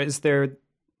thing though, is they're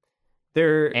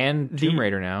and Tomb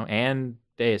Raider now and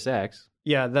Deus Ex.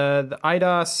 yeah, the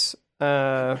IDOS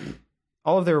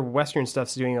all of their Western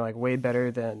stuff's doing like way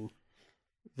better than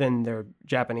their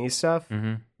Japanese stuff,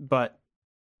 but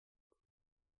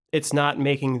it's not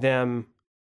making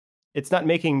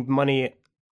money,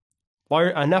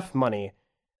 enough money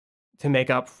to make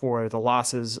up for the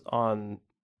losses on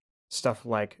stuff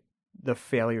like the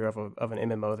failure of an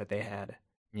MMO that they had.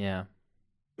 Yeah.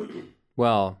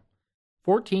 Well,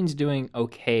 14's doing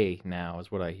okay now,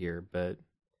 is what I hear, but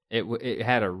it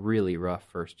had a really rough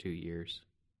first 2 years.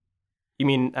 You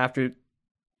mean after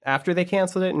they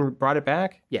canceled it and brought it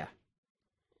back? Yeah.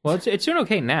 Well, it's doing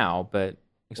okay now, but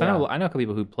because Yeah. I know a couple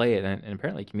people who play it, and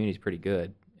apparently the community's pretty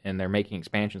good, and they're making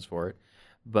expansions for it.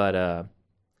 But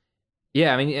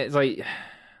yeah, I mean, it's like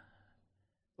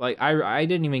I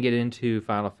didn't even get into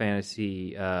Final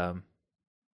Fantasy, that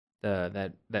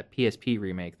PSP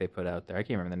remake they put out there. I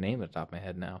can't remember the name at the top of my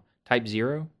head now. Type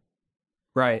 0.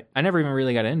 Right. I never even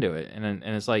really got into it, and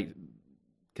it's like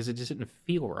because it just didn't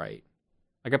feel right.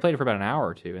 Like I played it for about an hour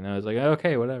or two, and then I was like,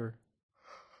 okay, whatever.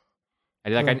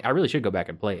 I really should go back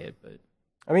and play it, but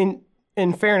I mean,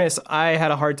 in fairness, I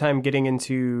had a hard time getting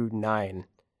into 9.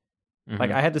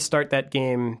 Like I had to start that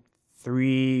game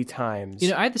 3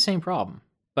 times. I had the same problem,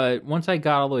 but once I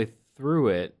got all the way through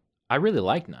it, I really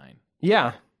liked 9.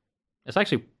 Yeah. It's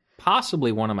actually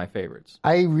possibly one of my favorites.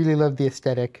 I really love the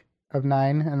aesthetic of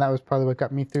 9, and that was probably what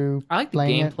got me through. I like the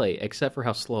playing it. gameplay, except for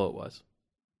how slow it was.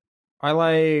 I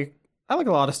like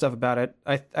a lot of stuff about it.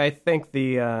 I think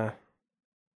the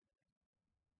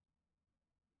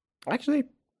actually,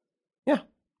 yeah,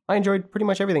 I enjoyed pretty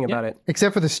much everything about it.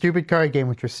 Except for the stupid card game,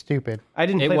 which was stupid. I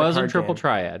didn't. It play wasn't the card Triple game.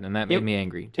 Triad, and that made me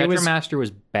angry. it was- Tetramaster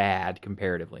was bad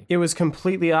comparatively. It was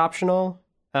completely optional.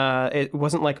 It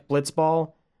wasn't like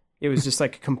Blitzball. It was just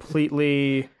like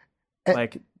completely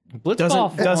like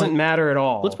Blitzball doesn't matter at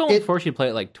all. Blitzball only forced you to play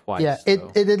it like twice. Yeah,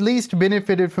 though. it at least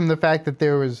benefited from the fact that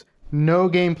there was no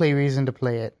gameplay reason to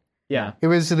play it. Yeah. It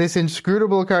was this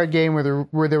inscrutable card game where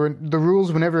the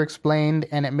rules were never explained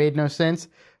and it made no sense.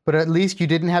 But at least you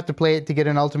didn't have to play it to get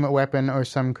an ultimate weapon or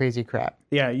some crazy crap.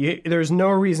 Yeah, there's no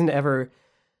reason to ever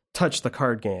touch the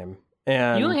card game.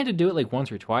 And You only had to do it like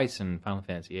once or twice in Final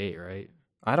Fantasy VIII, right?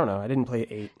 I don't know. I didn't play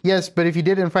 8. Yes, but if you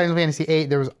did it in Final Fantasy VIII,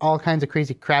 there was all kinds of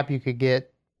crazy crap you could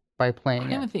get by playing I it.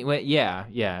 don't think. Well, yeah,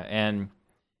 and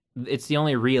it's the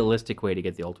only realistic way to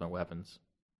get the ultimate weapons,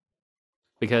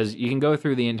 because you can go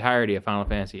through the entirety of Final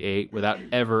Fantasy VIII without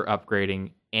ever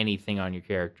upgrading anything on your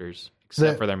characters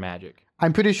except for their magic.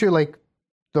 I'm pretty sure, like,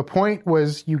 the point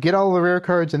was you get all the rare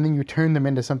cards and then you turn them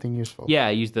into something useful. Yeah,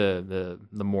 use the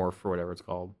morph or whatever it's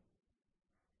called.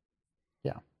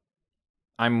 Yeah.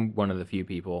 I'm one of the few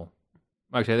people.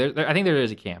 Actually, I think there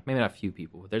is a camp. Maybe not a few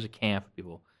people, but there's a camp of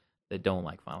people that don't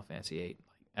like Final Fantasy VIII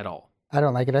at all. I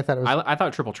don't like it. I thought it was. I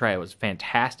thought Triple Triad was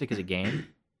fantastic as a game,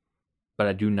 but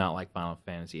I do not like Final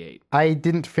Fantasy VIII. I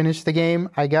didn't finish the game.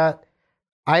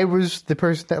 I was the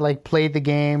person that like played the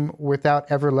game without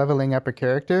ever leveling up a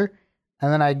character,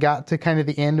 and then I got to kind of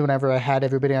the end whenever I had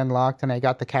everybody unlocked and I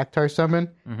got the Cactar summon,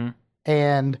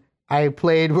 and I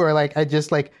played where like I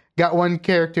just like got one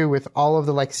character with all of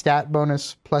the like stat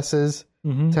bonus pluses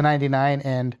to 99,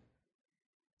 and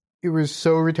it was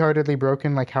so retardedly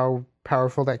broken, like how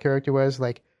powerful that character was.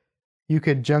 Like you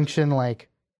could junction like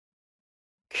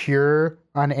cure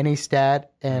on any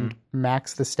stat and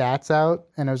max the stats out,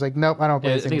 and I was like, nope, I don't play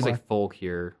Yeah, I this think it's anymore. like Full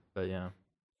Cure, but yeah.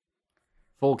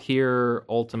 Full Cure,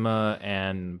 Ultima,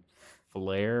 and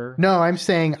Flare. No, I'm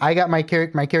saying I got my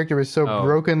character. My character was so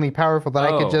brokenly powerful that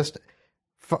I could just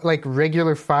like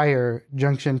regular fire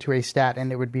junction to a stat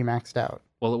and it would be maxed out.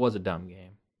 Well, it was a dumb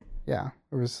game. Yeah,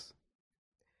 it was.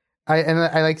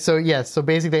 So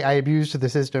basically I abused the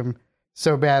system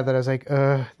so bad that I was like,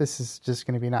 this is just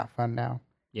going to be not fun now.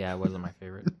 Yeah, it wasn't my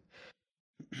favorite.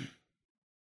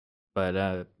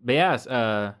 But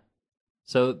yeah,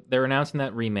 so they're announcing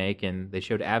that remake, and they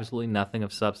showed absolutely nothing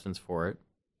of substance for it.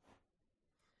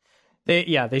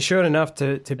 They showed enough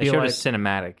to They be showed like a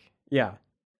cinematic, yeah.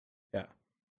 and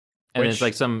Which- it's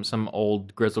like some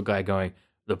old grizzled guy going,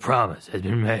 "The promise has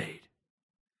been made."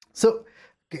 So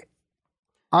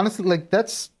honestly, like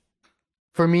that's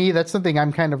for me, that's something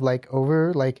I'm kind of like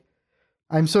over. Like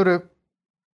I'm sort of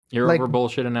You're like- over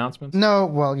bullshit announcements. no,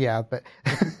 well, yeah, but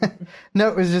no,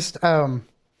 it was just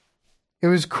it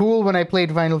was cool when I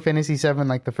played Final Fantasy VII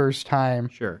like the first time.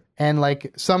 Sure. And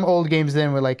like some old games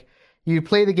then were like you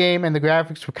play the game and the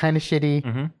graphics were kind of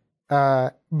shitty.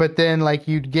 But then like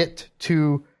you'd get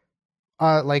to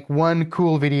like one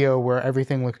cool video where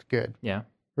everything looked good. Yeah.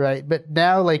 Right. But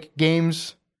now like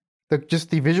games, just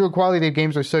the visual quality of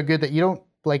games are so good that you don't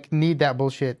like need that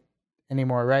bullshit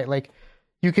anymore. Right. Like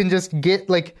you can just get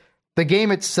like the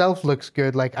game itself looks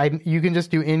good. Like you can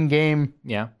just do in-game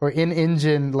Yeah. or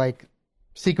in-engine like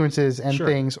sequences and Sure.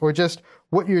 things, or just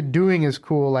what you're doing is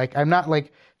cool. Like I'm not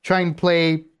like trying to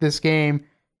play this game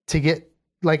to get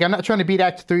like I'm not trying to beat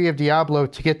Act 3 of Diablo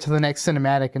to get to the next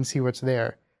cinematic and see what's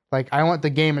there. Like I want the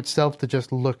game itself to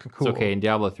just look cool. It's okay. In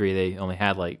Diablo 3, they only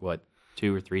had like, what,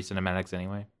 2 or 3 cinematics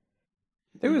anyway?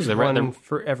 There was one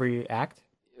for every act.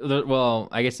 Well,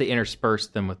 I guess they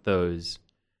interspersed them with those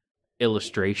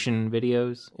illustration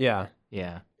videos. Yeah.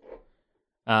 Yeah.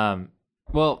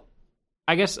 Well,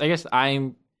 I guess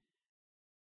I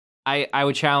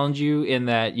would challenge you in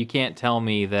that you can't tell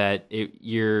me that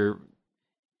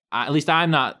at least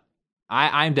I'm not.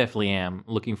 I definitely am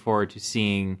looking forward to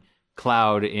seeing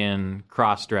Cloud in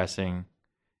cross-dressing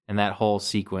and that whole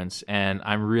sequence, and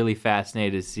I'm really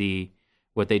fascinated to see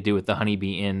what they do with the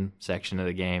Honeybee Inn section of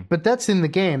the game. But that's in the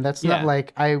game. That's not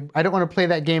like I don't want to play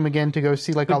that game again to go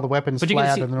see like all the weapons fly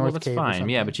out of the North Cave. That's fine,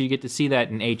 yeah. But you get to see that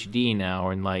in HD now,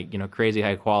 and like crazy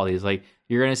high quality. It's like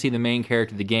you're going to see the main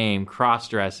character of the game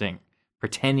cross-dressing,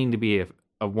 pretending to be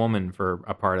a woman for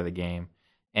a part of the game.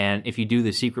 And if you do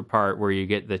the secret part where you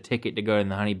get the ticket to go in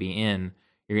the Honeybee Inn,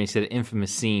 you're going to see the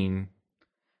infamous scene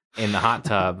in the hot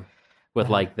tub with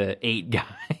like the 8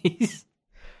 guys.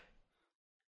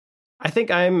 I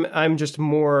think I'm just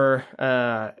more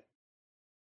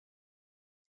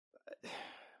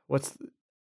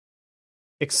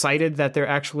excited that they're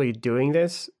actually doing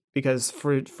this, because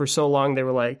for so long they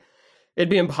were like, it'd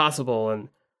be impossible and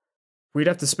we'd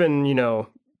have to spend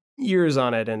years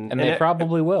on it, and they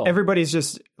probably will. Everybody's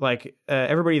just like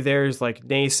everybody there's like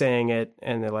naysaying it,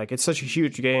 and they're like, it's such a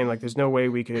huge game, like there's no way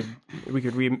we could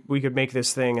make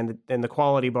this thing and the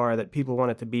quality bar that people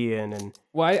want it to be in. And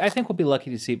well, I think we'll be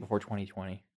lucky to see it before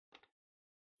 2020.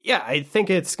 Yeah, I think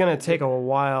it's gonna take a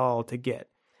while to get.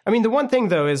 I mean, the one thing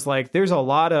though is like there's a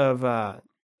lot of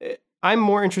I'm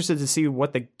more interested to see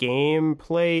what the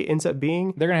gameplay ends up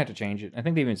being. They're gonna have to change it. I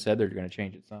think they even said they're gonna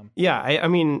change it some. Yeah, I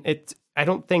mean I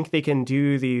don't think they can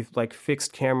do the like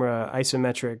fixed camera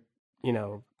isometric,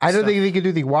 I don't think they can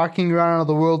do the walking around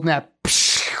the world map,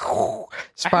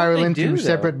 spiral into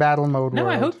separate battle mode. No,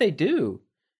 world. I hope they do,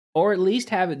 or at least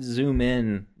have it zoom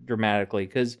in dramatically,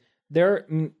 because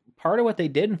part of what they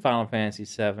did in Final Fantasy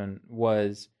VII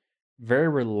was very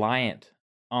reliant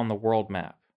on the world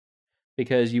map,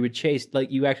 because you would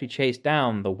you actually chase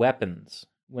down the weapons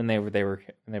whenever they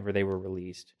were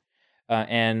released.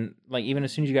 And like even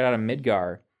as soon as you got out of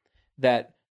Midgar,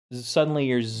 that suddenly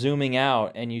you're zooming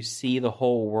out and you see the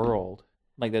whole world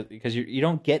like that, because you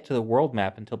don't get to the world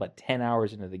map until about 10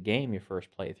 hours into the game, your first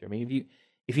playthrough. I mean,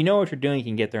 if you know what you're doing, you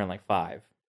can get there in like 5.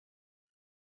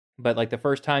 But like the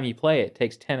first time you play it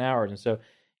takes 10 hours, and so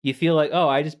you feel like, oh,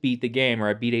 I just beat the game, or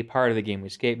I beat a part of the game. We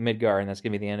escaped Midgar, and that's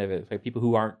gonna be the end of it. It's like people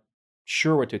who aren't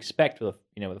sure what to expect with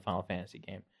with a Final Fantasy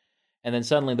game, and then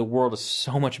suddenly the world is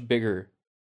so much bigger.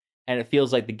 And it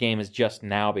feels like the game has just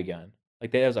now begun.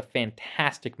 Like that was a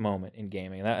fantastic moment in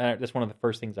gaming. That's one of the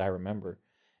first things I remember.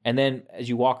 And then as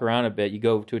you walk around a bit, you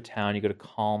go to a town, you go to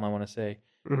Calm, I want to say.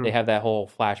 Mm-hmm. They have that whole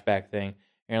flashback thing.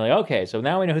 And you're like, okay, so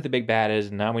now we know who the big bad is,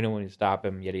 and now we know when to stop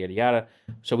him, yada, yada, yada.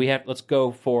 So let's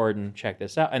go forward and check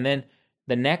this out. And then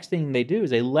the next thing they do is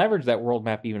they leverage that world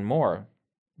map even more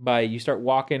by you start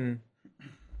walking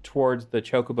towards the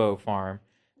Chocobo farm.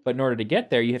 But in order to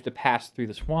get there, you have to pass through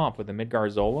the swamp with the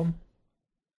Midgar Zolom.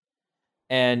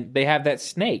 And they have that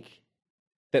snake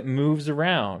that moves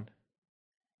around.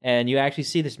 And you actually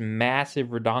see this massive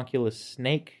redonkulous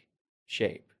snake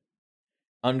shape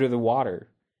under the water.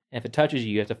 And if it touches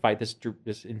you, you have to fight this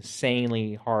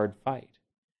insanely hard fight.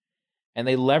 And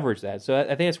they leverage that. So I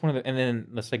think that's one of the... And then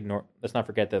let's not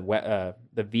forget the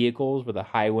vehicles with the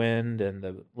High Wind and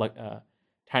the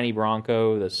Tiny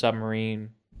Bronco, the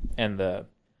submarine, and the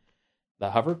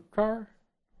hover car.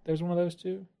 There's one of those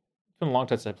too. It's been a long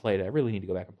time since I played it. I really need to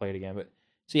go back and play it again. But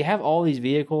so you have all these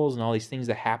vehicles and all these things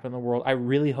that happen in the world. I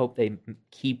really hope they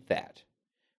keep that.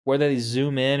 Whether they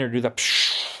zoom in or do the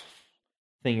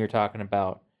thing you're talking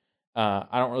about, I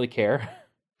don't really care.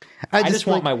 I just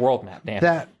want my world map.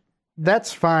 Damn.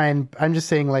 That's fine. I'm just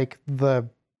saying, like the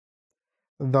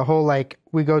whole like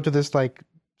we go to this like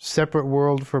separate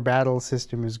world for battle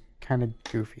system is kind of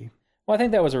goofy. Well, I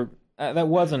think that was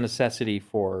a necessity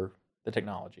for the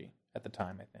technology at the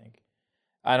time, I think.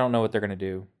 I don't know what they're going to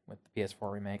do with the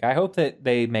PS4 remake. I hope that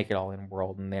they make it all in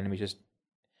world and the enemies just...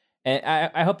 And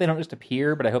I hope they don't just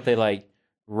appear, but I hope they like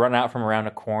run out from around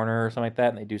a corner or something like that,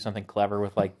 and they do something clever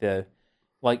with like the...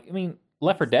 Like, I mean,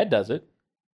 Left 4 Dead does it.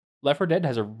 Left 4 Dead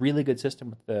has a really good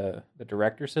system with the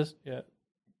director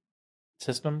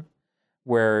system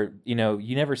where, you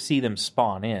never see them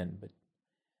spawn in, but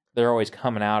they're always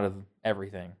coming out of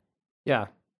everything. Yeah.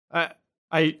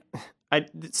 I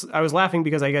was laughing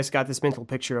because I guess got this mental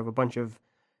picture of a bunch of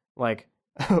like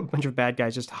a bunch of bad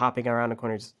guys just hopping around the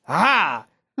corners. Ah,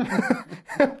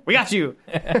 we got you.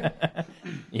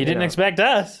 You didn't expect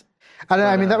us.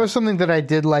 I mean, that was something that I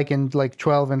did like in like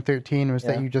 12 and 13 was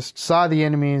that you just saw the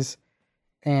enemies,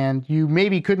 and you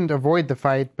maybe couldn't avoid the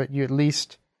fight, but you at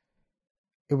least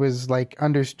it was like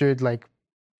understood like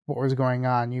what was going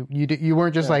on. You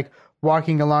weren't just like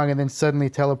walking along and then suddenly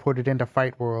teleported into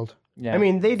fight world. Yeah. I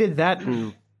mean, they did that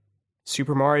in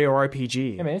Super Mario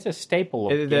RPG. I mean, it's a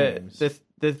staple of games.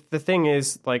 The thing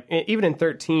is, like, even in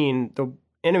 13, the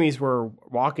enemies were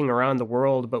walking around the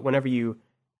world, but whenever you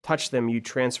touch them, you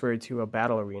transferred to a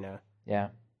battle arena. Yeah.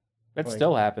 That Like-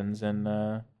 still happens in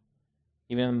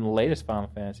even in the latest Final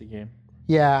Fantasy game.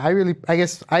 Yeah, I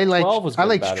guess I 12 was good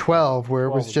liked about it. 12 where it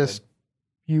 12 was was just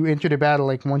you entered a battle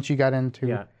like once you got into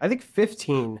Yeah. I think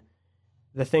 15,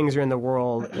 the things are in the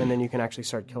world, and then you can actually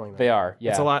start killing them. They are,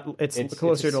 yeah. It's a lot. It's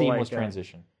closer it's a to seamless like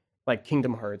transition. like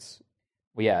Kingdom Hearts.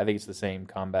 Well, yeah, I think it's the same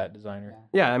combat designer.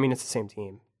 Yeah, I mean it's the same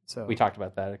team. So We talked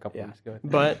about that a couple Yeah. weeks ago.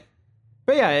 But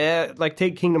yeah, like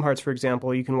take Kingdom Hearts for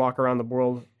example. You can walk around the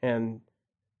world and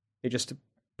they just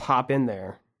pop in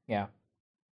there. Yeah.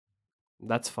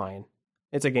 That's fine.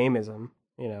 It's a gameism,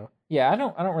 you know. Yeah, I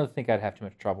don't really think I'd have too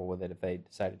much trouble with it if they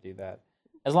decide to do that.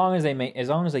 As long as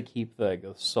they keep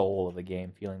the soul of the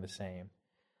game feeling the same.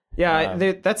 Yeah,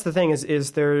 that's the thing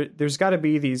is there's got to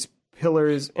be these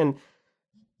pillars and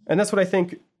that's what I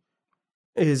think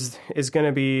is going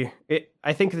to be it.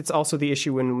 I think it's also the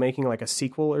issue when making like a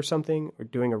sequel or something or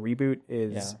doing a reboot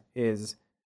is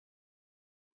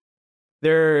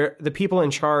the people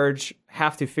in charge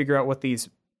have to figure out what these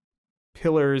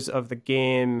pillars of the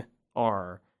game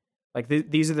are. Like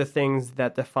these are the things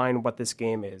that define what this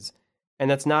game is. And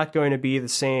that's not going to be the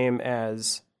same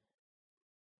as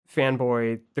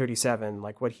Fanboy 37,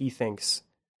 like what he thinks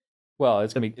Well,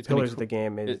 it's gonna be pillars of the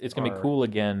game is. it's gonna be cool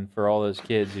again for all those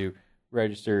kids who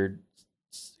registered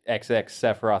XX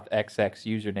Sephiroth XX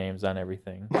usernames on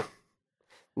everything.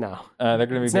 No, They're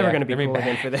gonna be it's never back. going to be They're cool back.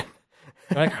 again for them.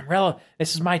 They're like, Umbrella,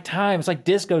 this is my time. It's like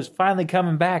disco's finally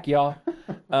coming back, y'all.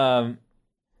 I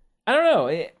don't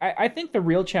know. I think the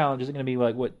real challenge isn't going to be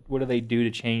like what do they do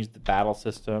to change the battle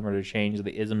system or to change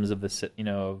the isms of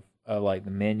the of like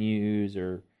the menus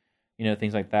or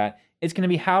things like that. It's going to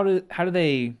be how do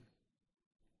they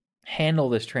handle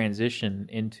this transition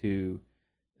into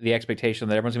the expectation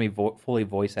that everyone's going to be fully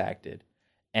voice acted.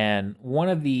 And one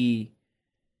of the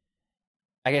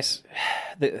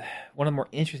one of the more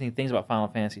interesting things about Final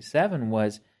Fantasy VII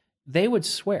was they would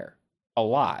swear a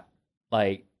lot,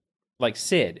 like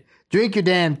Sid. drink your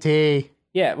damn tea.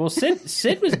 Yeah, well,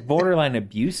 Sid was borderline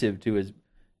abusive to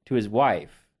his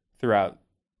wife throughout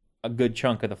a good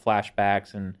chunk of the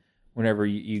flashbacks and whenever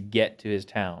you get to his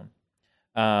town.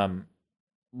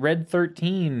 Red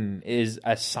 13 is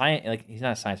a science, like he's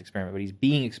not a science experiment, but he's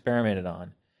being experimented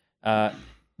on.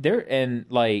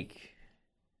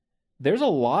 There's a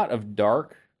lot of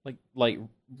dark, like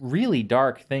really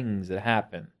dark things that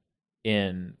happen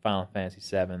in Final Fantasy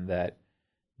VII that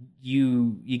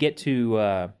you get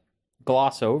to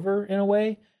gloss over in a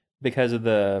way because of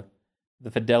the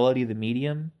fidelity of the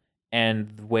medium and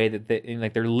the way that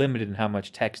they're limited in how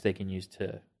much text they can use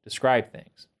to describe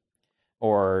things.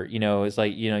 Or it's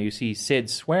like you see Sid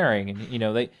swearing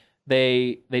and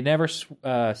they never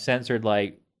censored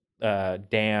like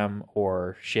damn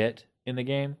or shit in the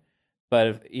game, but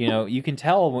if, you can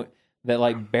tell that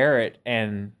like Barrett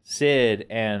and Sid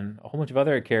and a whole bunch of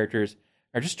other characters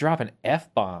are just dropping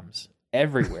F-bombs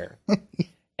everywhere.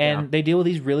 And they deal with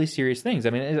these really serious things. I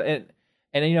mean,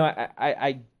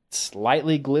 I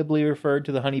slightly glibly referred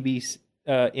to the Honeybee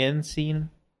Inn scene,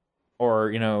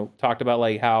 or talked about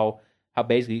like how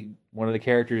basically one of the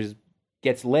characters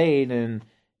gets laid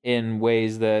in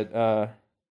ways that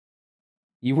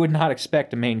you would not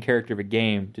expect a main character of a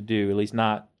game to do, at least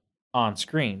not on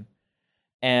screen.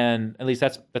 And at least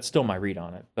that's still my read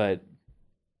on it. But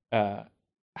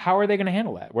how are they going to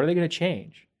handle that? What are they going to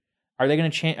change? Are they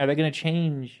going to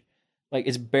change? Like,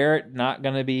 is Barrett not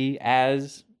going to be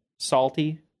as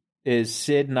salty? Is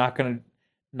Sid not going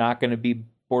to be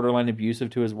borderline abusive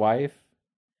to his wife?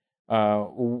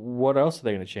 What else are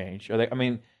they going to change? Are they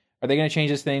going to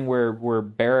change this thing where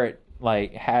Barrett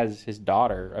like has his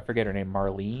daughter? I forget her name,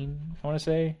 Marlene, I want to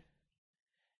say,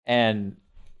 and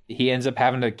he ends up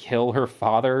having to kill her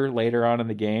father later on in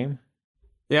the game.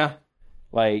 Yeah,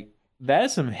 like that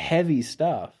is some heavy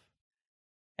stuff,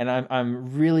 and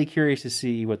I'm really curious to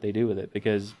see what they do with it,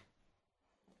 because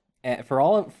for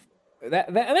all of that,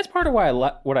 and that's part of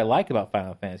what I like about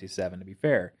Final Fantasy VII. To be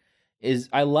fair, is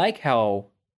I like how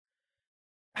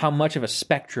much of a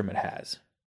spectrum it has.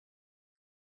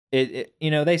 It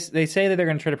they say that they're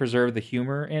going to try to preserve the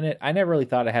humor in it. I never really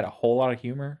thought it had a whole lot of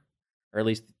humor, or at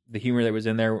least the humor that was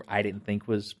in there I didn't think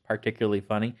was particularly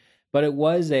funny. But it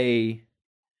was a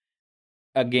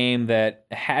game that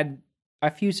had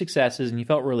a few successes and you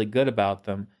felt really good about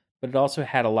them, but it also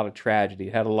had a lot of tragedy.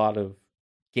 It had a lot of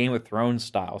Game of Thrones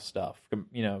style stuff,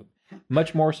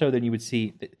 much more so than you would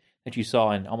see that you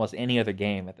saw in almost any other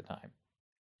game at the time.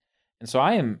 And so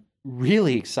I am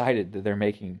really excited that they're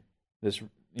making this,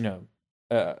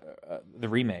 the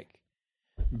remake,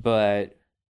 but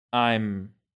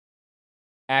I'm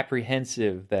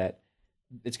apprehensive that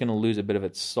it's going to lose a bit of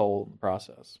its soul in the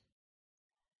process.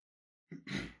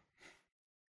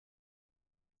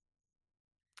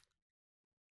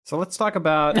 So let's talk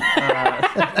about.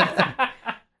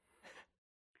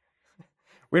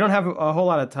 We don't have a whole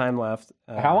lot of time left.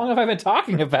 How long have I been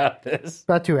talking about this?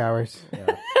 About 2 hours.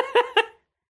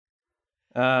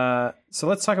 Yeah. So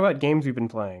let's talk about games we've been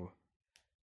playing.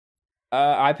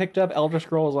 I picked up Elder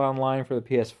Scrolls Online for the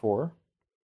PS4,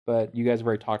 but you guys have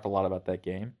already talked a lot about that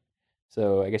game.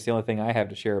 So I guess the only thing I have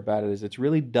to share about it is it's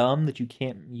really dumb that you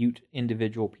can't mute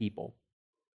individual people.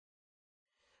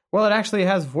 Well, it actually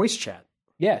has voice chat.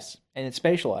 Yes, and it's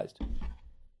spatialized.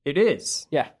 It is.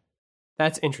 Yeah.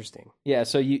 That's interesting. Yeah,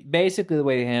 so you basically the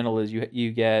way to handle it is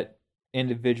you get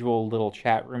individual little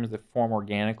chat rooms that form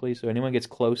organically. So anyone gets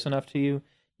close enough to you,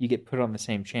 you get put on the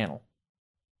same channel.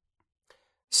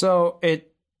 So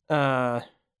it and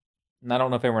I don't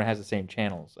know if everyone has the same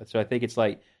channels. So I think it's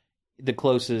like the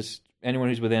closest anyone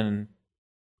who's within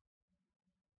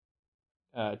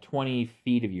 20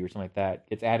 feet of you or something like that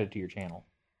gets added to your channel.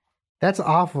 That's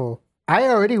awful. I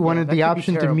already wanted that the could be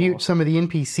option to terrible. mute some of the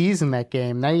NPCs in that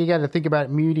game. Now you got to think about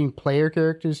muting player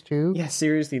characters too. Yeah,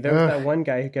 seriously. There was that one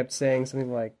guy who kept saying something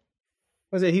like,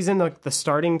 was it he's in the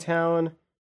starting town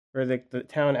or the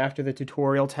town after the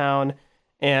tutorial town,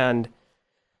 and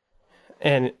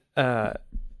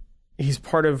he's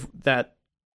part of that,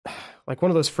 like one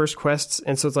of those first quests,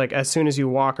 and so it's like as soon as you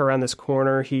walk around this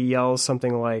corner, he yells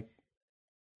something like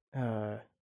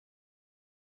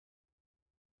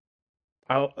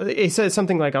he says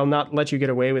something like, "I'll not let you get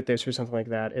away with this," or something like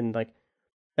that, and like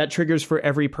that triggers for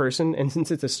every person. And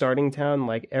since it's a starting town,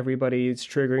 like everybody's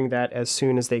triggering that as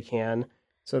soon as they can.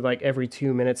 So like every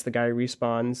 2 minutes, the guy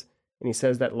respawns and he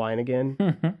says that line again.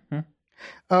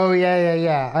 Oh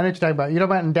yeah. I know what you're talking about. You're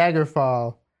talking about in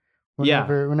Daggerfall.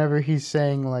 Whenever he's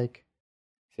saying like,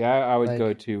 See, I would like-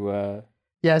 go to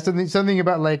yeah, something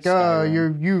about like,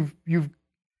 Skyrim. you've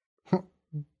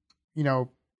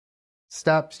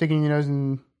stop sticking your nose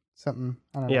in something.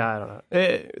 I don't know. Yeah, I don't know.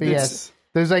 But yes,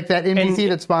 there's like that NPC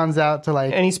that spawns out to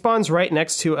like. And he spawns right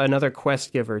next to another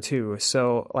quest giver too.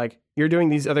 So like you're doing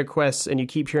these other quests and you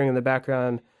keep hearing in the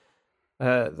background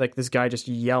like this guy just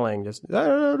yelling, just There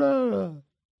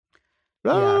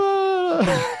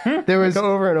was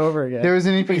go over and over again. There was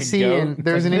an NPC and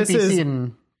there was an This NPC is-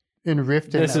 in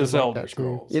Riften. this that is was like Elder that, too.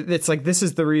 Scrolls. It's like this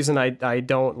is the reason I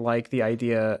don't like the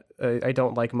idea. I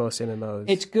don't like most MMOs.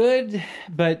 It's good,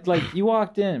 but like you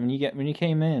walked in when you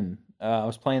came in, I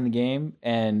was playing the game,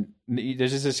 and there's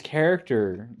just this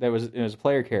character it was a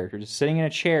player character just sitting in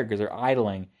a chair because they're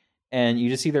idling, and you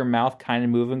just see their mouth kind of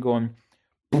moving, going,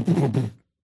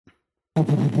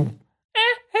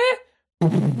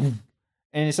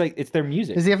 and it's like it's their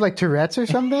music. Does he have like Tourette's or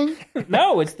something?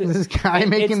 No, it's This guy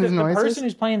making these the noises? person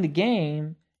who's playing the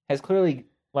game has clearly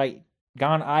like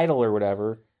gone idle or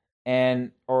whatever,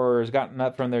 or has gotten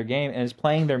up from their game and is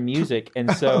playing their music,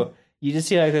 and so you just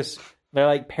see like this. They're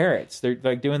like parrots. They're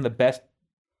like doing the best.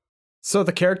 So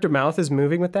the character mouth is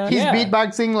moving with that? He's Yeah.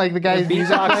 beatboxing like the guy's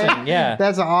music player? Beatboxing, yeah.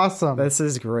 That's awesome. This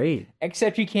is great.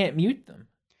 Except you can't mute them.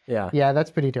 Yeah. Yeah,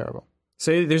 that's pretty terrible.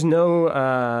 So there's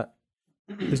no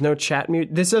chat mute.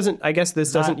 This doesn't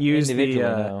Not use the individually,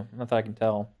 no. Not that I can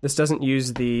tell. this doesn't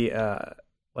use the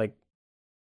like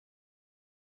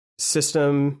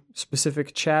system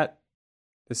specific chat.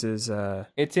 This is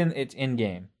It's in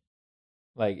game.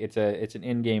 Like it's an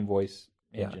in game voice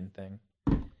engine thing.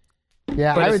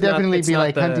 Yeah, But I would it's not- definitely it's be not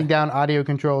like the- hunting down audio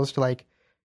controls to like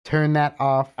turn that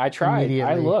off. I tried. I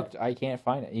immediately. looked. I can't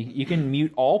find it. You can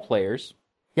mute all players.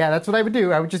 Yeah, that's what I would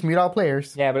do. I would just mute all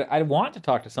players. Yeah, but I want to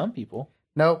talk to some people.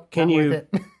 Nope. Can not you- worth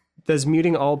it. does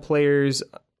muting all players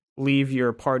leave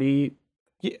your party?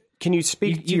 Can you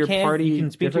speak to your party? You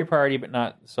can speak to your different- party, but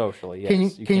not socially. Yes,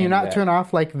 Can you do not that. turn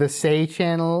off like the say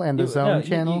channel and the zone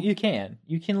channel? You can.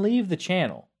 You can leave the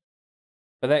channel,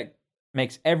 but that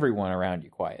makes everyone around you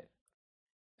quiet.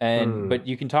 And but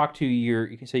you can talk to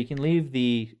you can leave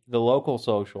the local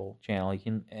social channel.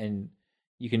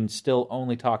 You you can still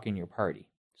only talk in your party.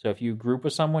 So if you group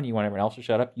with someone, you want everyone else to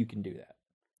shut up, you can do that.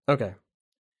 Okay.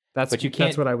 But you can't,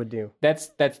 that's what I would do. That's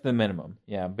the minimum.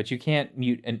 Yeah, but you can't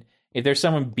mute. And if there's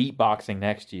someone beatboxing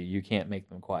next to you, you can't make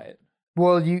them quiet.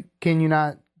 Well, can you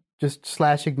not just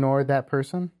 / ignore that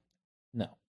person? No.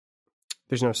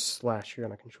 There's no slash. You're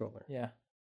on a controller. Yeah.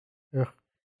 Ugh.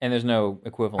 And there's no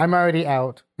equivalent. I'm already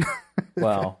out.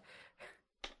 Well,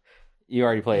 you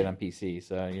already played it on PC,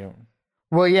 so you don't.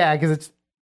 Well, yeah, because it's.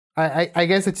 I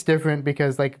guess it's different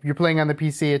because like if you're playing on the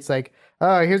PC, it's like,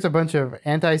 oh, here's a bunch of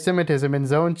anti-Semitism in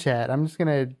zone chat. I'm just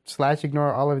gonna /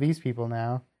 ignore all of these people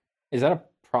now. Is that a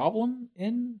problem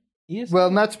in ESO?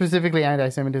 Well, not specifically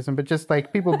anti-Semitism, but just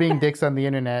like people being dicks on the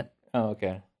internet. Oh,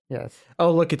 okay. Yes.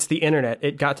 Oh, look, it's the internet.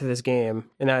 It got to this game,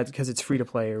 and that's because it's free to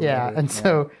play. Or Yeah, whatever. and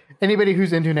so anybody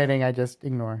who's interneting, I just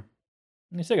ignore.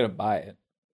 You're still gonna buy it.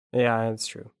 Yeah, that's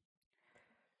true.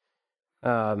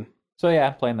 So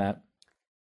yeah, playing that.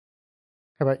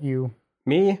 How about you?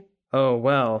 Me? Oh,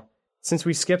 well, since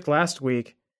we skipped last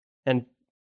week and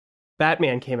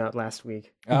Batman came out last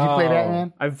week, Did you play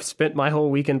Batman? I've spent my whole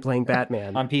weekend playing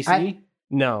Batman. On PC?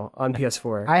 No, on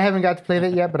PS4. I haven't got to play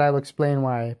that yet, but I'll explain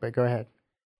why. But go ahead.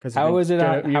 How is it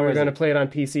on- You how were is going to it? play it on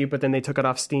PC, but then they took it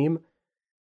off Steam?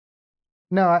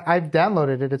 No, I've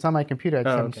downloaded it. It's on my computer. I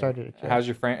just Oh, haven't okay. started it yet. How's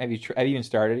your frame? Have you even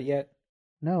started it yet?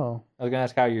 No. I was gonna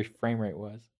ask how your frame rate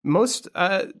was. Most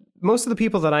of the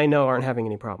people that I know aren't having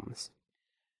any problems.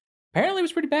 Apparently, it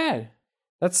was pretty bad.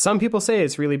 That's some people say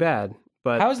it's really bad,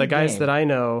 but How's the the guys game? that I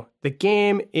know, the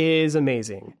game is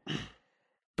amazing.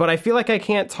 But I feel like I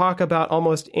can't talk about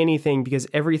almost anything because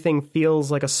everything feels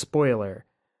like a spoiler.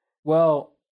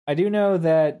 Well, I do know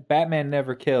that Batman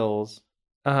never kills,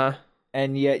 Uh-huh.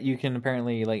 and yet you can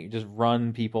apparently like just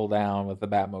run people down with the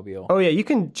Batmobile. Oh yeah, you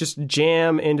can just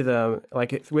jam into them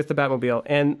like with the Batmobile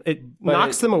and it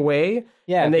knocks them away.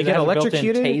 yeah, and they does it get have a built-in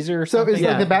electrocuted? Taser or So something. is Yeah.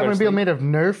 like the Go to Batmobile sleep? made of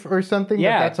Nerf or something?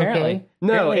 Yeah, That's apparently. okay.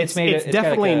 No, Apparently it's got,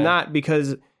 definitely like, a- not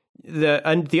because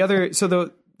the other so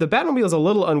the Batmobile is a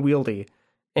little unwieldy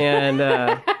and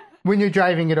When you're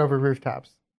driving it over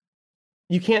rooftops.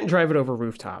 you can't drive it over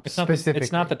rooftops. It's not specifically.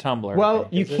 It's not the Tumbler. I Well,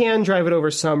 think, you is it? can drive it over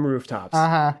some rooftops.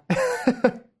 Uh-huh.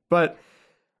 But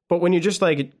when you're just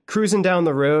like cruising down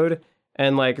the road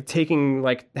and like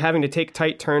having to take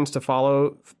tight turns to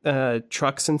follow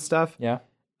trucks and stuff, Yeah.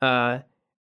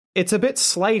 it's a bit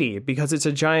slidey because it's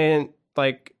a giant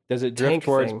like Does it drift tank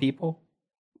towards thing. people?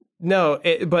 no.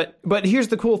 But here's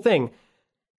the cool thing: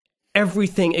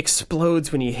 everything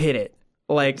explodes when you hit it.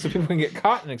 Like So people can get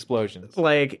caught in explosions.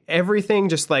 like everything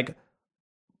just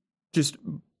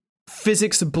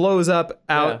physics blows up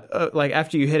out like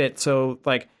after you hit it. So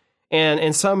like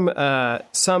and some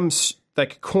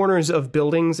like corners of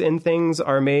buildings and things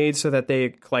are made so that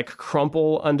they like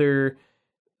crumple under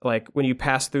like when you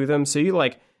pass through them. So you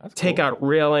like That's take cool. out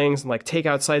railings and like take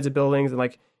out sides of buildings and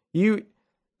like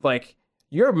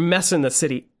you're messing the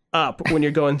city up when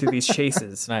you're going through these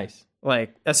chases. Nice.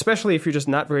 Like, especially if you're just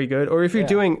not very good, or if you're Yeah.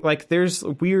 doing like, there's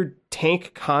weird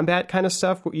tank combat kind of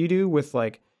stuff. What you do with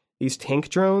like these tank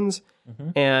drones,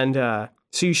 and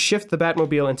so you shift the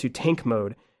Batmobile into tank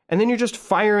mode, and then you're just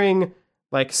firing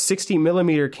like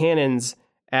 60mm cannons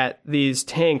at these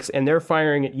tanks, and they're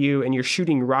firing at you, and you're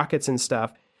shooting rockets and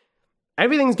stuff.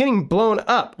 Everything's getting blown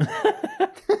up.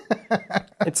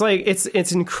 It's like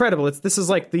it's incredible. This is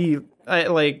like the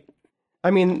I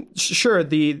mean, sure,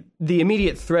 the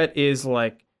immediate threat is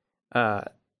like the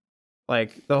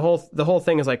whole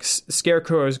thing is like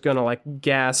Scarecrow is gonna like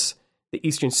gas the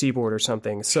Eastern Seaboard or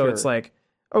something. So Sure. it's like,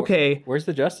 okay, Where's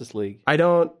the Justice League? I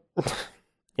don't,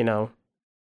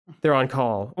 they're on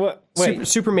call. What? Wait.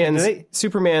 Superman's do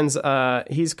they-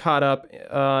 he's caught up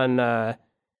on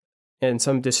in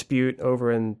some dispute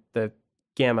over in the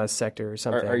Gamma sector or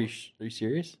something. Are you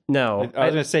serious? No, I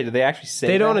was gonna say, did they actually say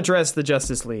they don't that? address the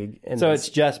Justice League. In So this. it's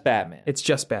just Batman. It's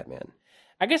just Batman.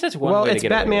 I guess that's one Well, way it's to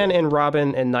get away Batman with it. and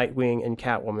Robin and Nightwing and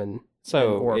Catwoman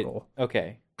So and Oracle.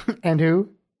 Okay. And who?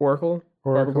 Oracle?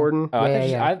 Barbara Oracle. Gordon? Oh, Yeah, I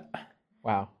yeah. thought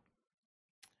wow.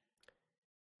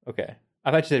 Okay.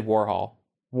 I thought you said Warhol.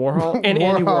 Warhol? And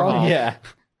Andy Warhol. Warhol. Yeah.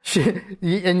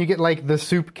 And you get like the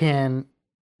soup cannon.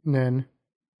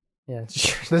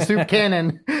 Yes. The soup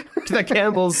cannon. The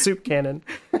Campbell's soup cannon.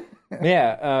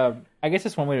 Yeah. I guess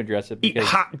that's one way to address it Eat because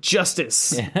hot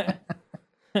justice.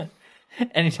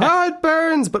 anytime. Ah, it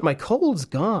burns, but my cold's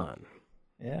gone.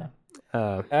 Yeah.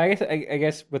 Uh, I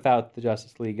guess without the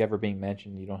Justice League ever being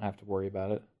mentioned, you don't have to worry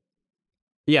about it.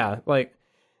 yeah, like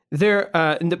there.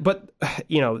 But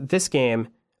this game,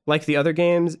 like the other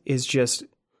games, is just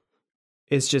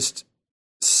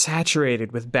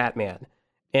saturated with Batman,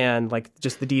 and like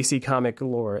just the DC comic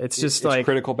lore. It's just It's like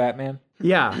critical Batman.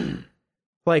 yeah.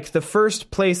 Like the first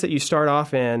place that you start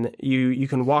off in, you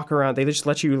can walk around. They just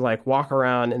let you like walk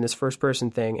around in this first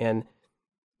person thing, and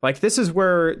like this is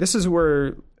where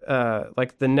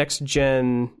like the next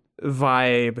gen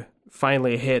vibe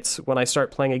finally hits when I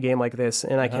start playing a game like this,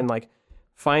 and I can like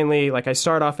finally like I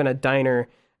start off in a diner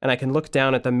and I can look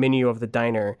down at the menu of the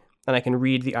diner and I can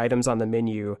read the items on the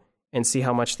menu and see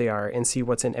how much they are and see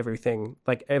what's in everything,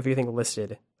 like everything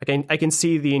listed. Like I can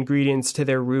see the ingredients to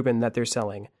their Reuben that they're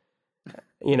selling.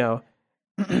 You know,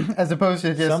 As opposed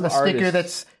to just Some a sticker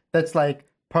artists- that's like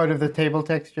part of the table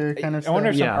texture kind of I stuff. wonder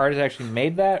if some Yeah. artist actually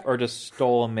made that or just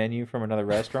stole a menu from another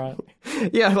restaurant.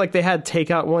 yeah, like they had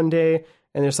takeout one day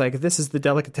and it's like, this is the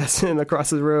delicatessen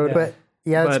across the road. But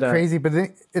yeah, it's But, crazy. But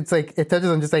then it's like it touches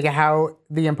on just like how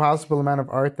the impossible amount of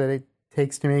art that it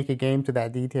takes to make a game to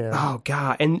that detail. Oh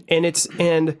god, and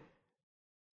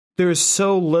there's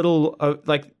so little of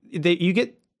like you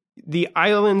get the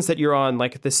islands that you're on,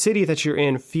 like the city that you're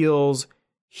in feels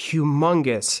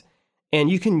humongous, and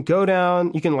you can go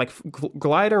down, you can like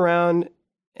glide around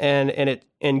and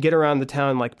get around the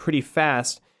town like pretty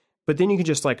fast, but then you can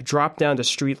just like drop down to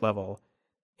street level,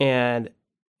 and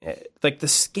like the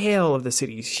scale of the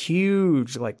city is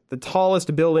huge. Like the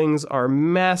tallest buildings are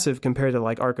massive compared to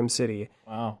like Arkham City.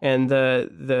 Wow. And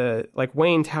the like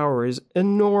Wayne Tower is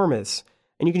enormous,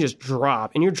 and you can just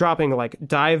drop, and you're dropping like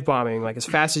dive bombing like as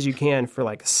fast as you can for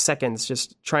like seconds,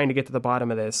 just trying to get to the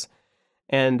bottom of this.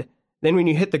 And then when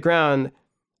you hit the ground,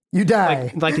 You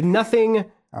die. like nothing,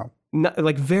 Oh.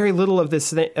 like very little of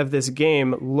this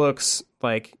game looks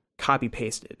like copy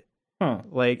pasted. Huh.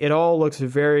 Like it all looks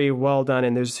very well done,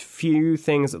 and there's few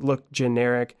things that look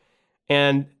generic,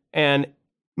 and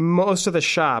most of the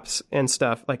shops and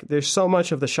stuff, like there's so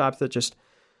much of the shops that just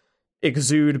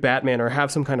exude Batman or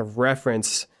have some kind of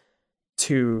reference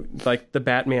to like the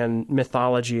Batman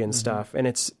mythology and stuff, and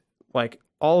it's like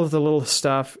all of the little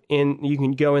stuff you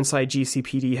can go inside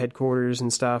GCPD headquarters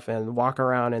and stuff and walk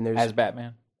around, and there's As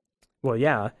Batman. well,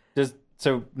 yeah.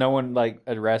 So no one like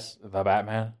address the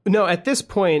Batman? No, at this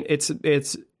point,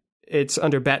 it's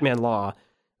under Batman law,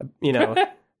 you know,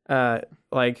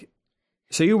 like,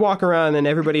 so you walk around and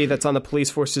everybody that's on the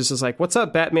police forces is like, "What's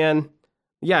up, Batman?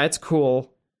 Yeah, it's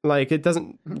cool. Like, it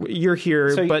doesn't. You're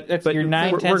here, So but you're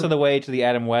 9/10 of the way to the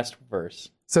Adam West verse.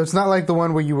 So it's not like the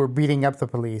one where you were beating up the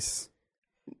police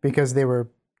because they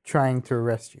were trying to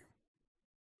arrest you.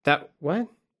 that what?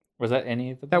 Was that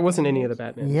any of the? That wasn't any of the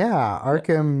Batman. Yeah,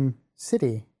 Arkham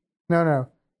City. No.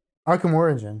 Arkham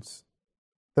Origins.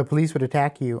 The police would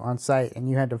attack you on sight and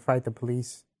you had to fight the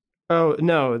police. Oh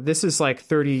no, this is like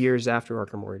 30 years after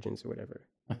Arkham Origins or whatever.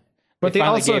 But they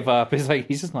finally also gave up. It's like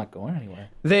he's just not going anywhere.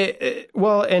 They've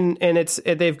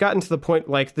gotten to the point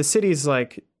like the city's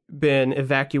like been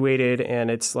evacuated and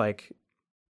it's like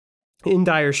in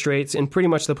dire straits, and pretty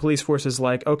much the police force is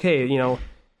like, okay, you know,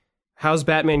 how's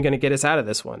Batman going to get us out of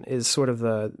this one? Is sort of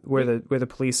where the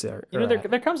police are. You know,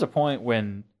 there comes a point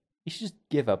when you should just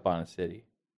give up on a city.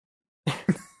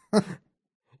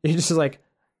 You're just like,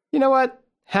 you know what?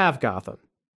 Have Gotham.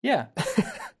 Yeah.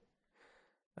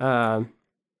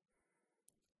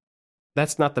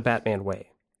 That's not the Batman way.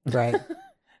 Right.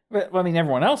 But I mean,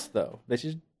 everyone else though, they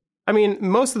should. I mean,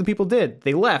 most of the people did.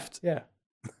 They left. Yeah.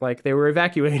 Like they were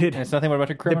evacuated. And it's nothing but a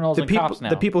bunch of criminals the and people, cops now.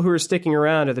 The people who are sticking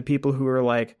around are the people who are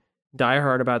like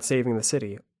diehard about saving the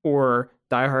city or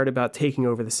diehard about taking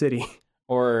over the city.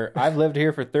 Or I've lived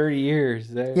here for 30 years.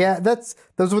 Yeah, that's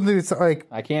one thing that's like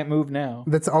I can't move now.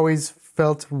 that's always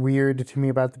felt weird to me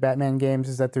about the Batman games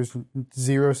is that there's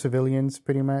zero civilians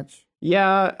pretty much.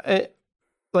 Yeah,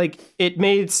 it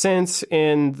made sense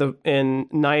in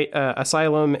Night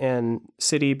Asylum and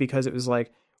City because it was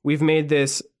like we've made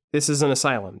this is an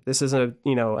asylum. This is an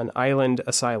island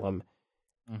asylum.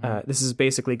 Mm-hmm. This is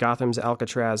basically Gotham's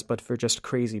Alcatraz, but for just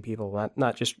crazy people,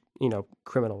 not just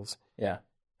criminals. Yeah.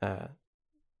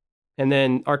 And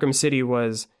then Arkham City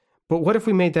was, but what if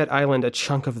we made that island a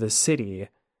chunk of the city?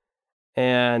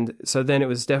 And so then it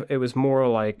was more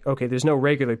like, okay, there's no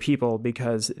regular people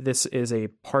because this is a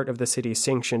part of the city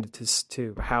sanctioned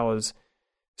to house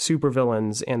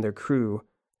supervillains and their crew.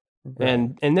 Right.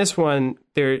 And in this one,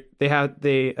 they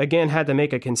again had to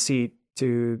make a conceit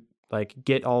to like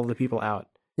get all the people out.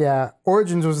 Yeah,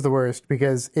 Origins was the worst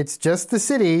because it's just the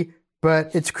city,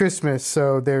 but it's Christmas,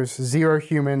 so there's zero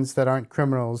humans that aren't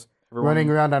criminals running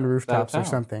around on rooftops or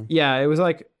something. Yeah, it was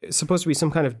like supposed to be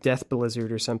some kind of death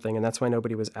blizzard or something, and that's why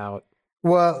nobody was out.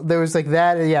 Well, there was like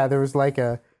that. Yeah, there was like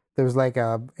a there was like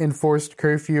a enforced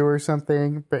curfew or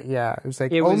something. But yeah, it was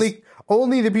like It was-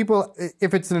 only the people.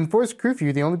 If it's an enforced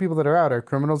curfew, the only people that are out are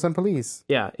criminals and police.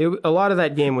 Yeah, a lot of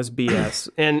that game was BS.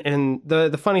 and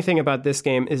the funny thing about this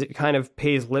game is it kind of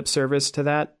pays lip service to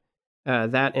that,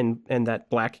 and that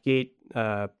Blackgate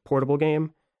portable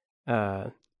game,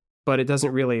 but it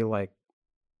doesn't really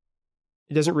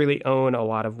own a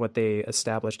lot of what they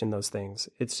established in those things.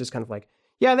 It's just kind of like,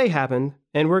 yeah, they happened,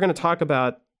 and we're going to talk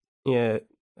about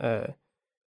some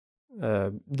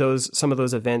of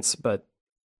those events, but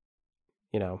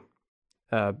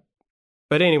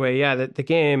but anyway, yeah, the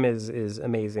game is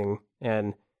amazing,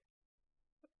 and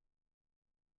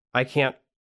I can't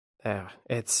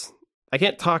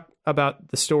talk about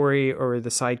the story or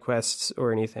the side quests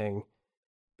or anything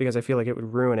because I feel like it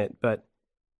would ruin it. But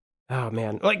oh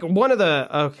man, like one of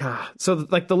the so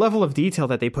like the level of detail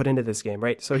that they put into this game,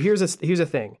 right? So here's a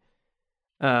thing,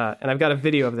 and I've got a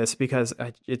video of this because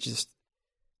it just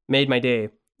made my day.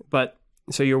 But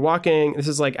so you're walking. This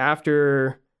is like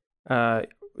after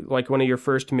like one of your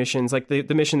first missions, like the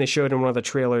mission they showed in one of the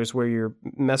trailers where you're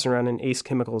messing around in Ace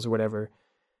Chemicals or whatever.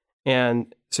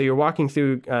 And so you're walking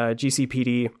through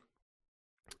GCPD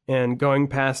and going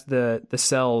past the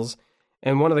cells,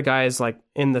 and one of the guys like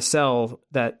in a cell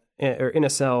that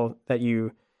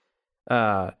you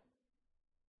had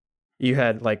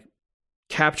like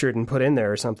captured and put in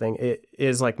there or something, it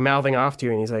is like mouthing off to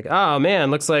you, and he's like, "Oh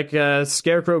man, looks like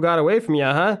Scarecrow got away from you,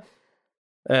 huh?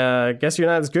 Guess you're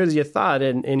not as good as you thought."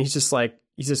 And he's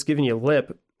just giving you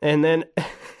lip, and then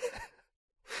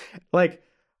like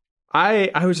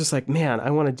I was just like, man,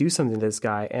 I want to do something to this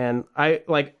guy, and I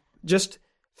like just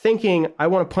thinking I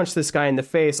want to punch this guy in the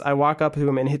face. I walk up to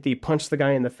him and hit the punch the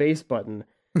guy in the face button,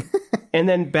 and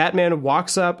then Batman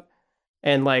walks up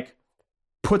and like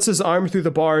puts his arm through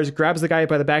the bars, grabs the guy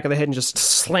by the back of the head, and just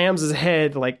slams his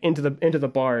head like into the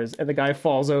bars, and the guy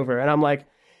falls over, and I'm like,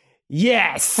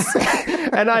 yes.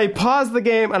 And I paused the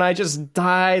game and I just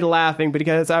died laughing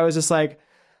because I was just like,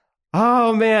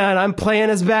 oh man, I'm playing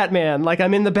as Batman. Like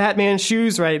I'm in the Batman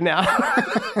shoes right now.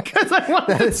 Because I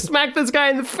wanted to smack this guy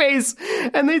in the face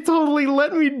and they totally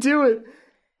let me do it.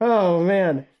 Oh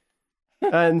man.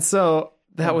 And so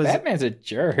that was... Batman's a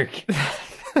jerk.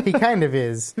 He kind of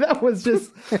is. That was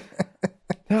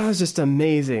just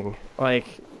amazing. Like,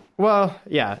 well,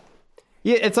 yeah.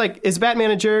 Yeah, it's like, is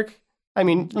Batman a jerk? I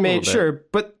mean, sure,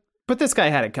 but this guy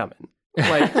had it coming.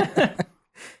 Like,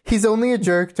 he's only a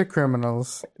jerk to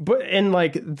criminals. But and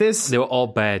like this, they were all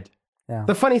bad. Yeah.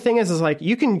 The funny thing is like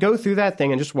you can go through that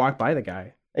thing and just walk by the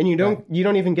guy, and you don't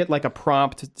even get like a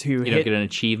prompt to You don't get an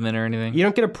achievement or anything. You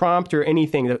don't get a prompt or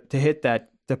anything to hit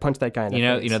that, to punch that guy in the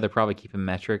face. You know they're probably keeping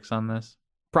metrics on this.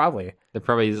 Probably. They'll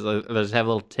just have a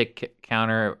little tick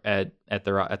counter at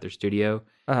their studio.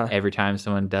 Every time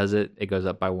someone does it, it goes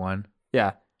up by 1.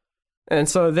 Yeah. And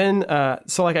so then,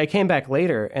 like I came back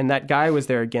later, and that guy was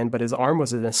there again, but his arm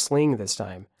was in a sling this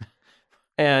time,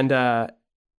 and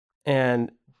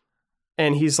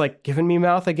he's like giving me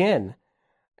mouth again,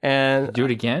 and do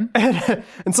it again, and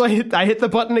so I hit the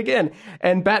button again,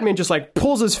 and Batman just like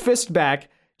pulls his fist back,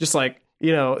 just like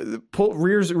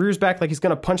rears back like he's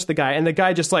gonna punch the guy, and the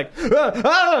guy just like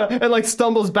and like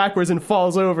stumbles backwards and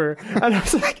falls over, and I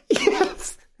was like,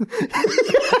 yes.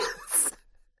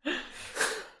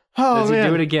 Oh, Does he man.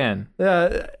 do it again?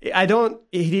 I don't.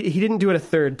 He didn't do it a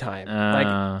third time.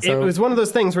 It was one of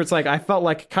those things where it's like I felt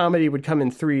like comedy would come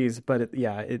in threes, but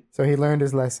So he learned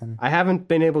his lesson. I haven't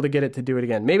been able to get it to do it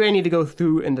again. Maybe I need to go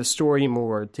through in the story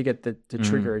more to get the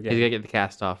trigger again. You gotta get the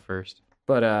cast off first.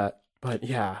 But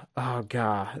yeah. Oh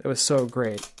god, it was so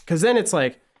great. Because then it's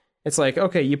like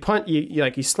okay, you punt,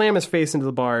 you slam his face into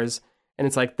the bars, and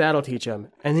it's like that'll teach him.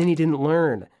 And then he didn't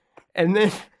learn, and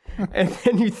then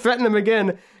you threaten him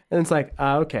again. And it's like,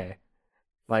 okay,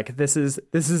 like this is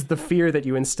the fear that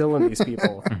you instill in these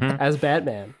people as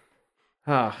Batman.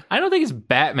 I don't think it's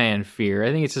Batman fear.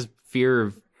 I think it's just fear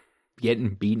of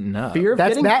getting beaten up. Fear of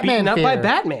That's getting Batman beaten up fear. by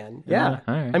Batman. Yeah,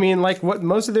 all right. I mean, like what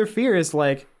most of their fear is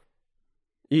like,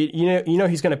 you know,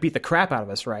 he's gonna beat the crap out of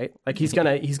us, right? Like he's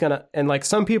gonna, and like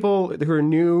some people who are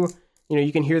new,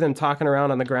 you can hear them talking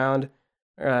around on the ground,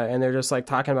 and they're just like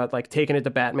talking about like taking it to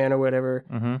Batman or whatever.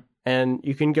 Mm-hmm. And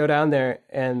you can go down there,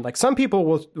 and like some people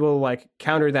will like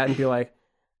counter that and be like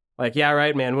yeah,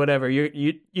 right, man, whatever.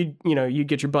 You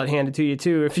get your butt handed to you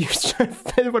too if you try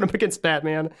to put up against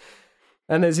Batman.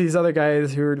 And there's these other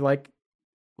guys who are like,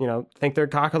 think they're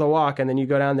cock of the walk, and then you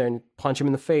go down there and punch them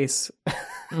in the face.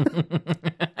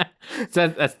 So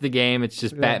that's the game. It's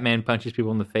just Batman punches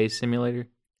people in the face simulator.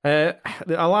 A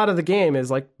lot of the game is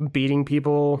like beating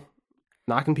people,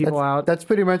 knocking people out. That's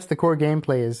pretty much the core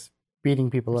gameplay is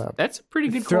beating people up. That's a pretty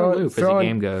good core loop as the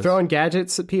game goes. Throwing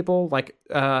gadgets at people, like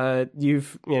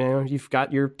you've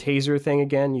got your taser thing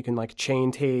again. You can like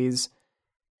chain tase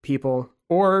people,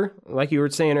 or like you were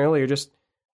saying earlier, just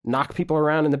knock people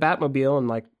around in the Batmobile and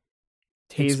like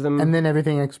tase them, and then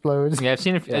everything explodes. Yeah, I've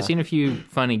seen a few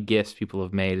funny gifs people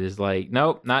have made. Is like,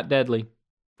 nope, not deadly,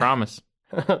 promise,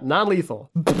 non-lethal.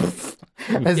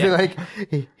 As they like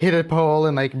hit a pole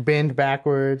and like bend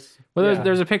backwards. Well,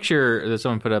 there's a picture that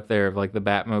someone put up there of like the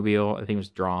Batmobile. I think it was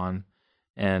drawn,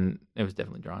 and it was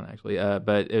definitely drawn actually.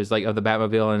 But it was like of the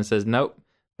Batmobile, and it says, "Nope,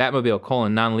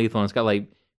 Batmobile : non-lethal." And it's got like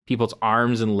people's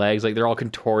arms and legs, like they're all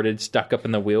contorted, stuck up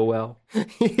in the wheel well.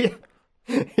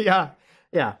 yeah.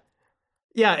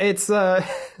 It's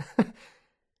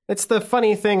it's the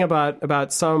funny thing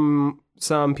about some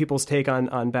people's take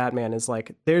on Batman is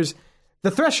like the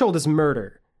threshold is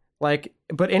murder, like,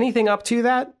 but anything up to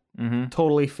that,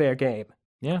 totally fair game.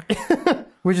 Yeah.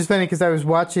 Which is funny because I was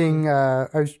watching,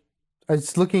 I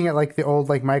was looking at like the old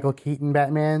like Michael Keaton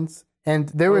Batmans, and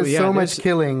there was so much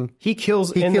killing. He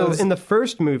kills in the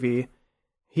first movie.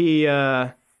 He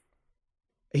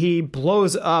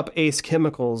blows up Ace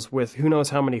Chemicals with who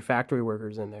knows how many factory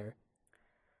workers in there.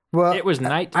 Well, it was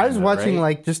nighttime. I was watching right?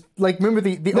 like just like remember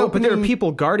the no, opening... but there are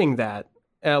people guarding that.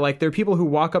 Like there are people who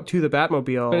walk up to the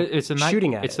Batmobile, but it's a night,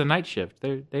 shooting at it's it. a night shift.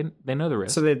 They know the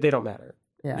risk, So they don't matter.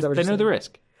 Yeah, they know the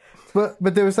risk. But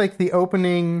there was like the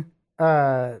opening.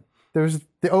 There was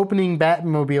the opening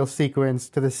Batmobile sequence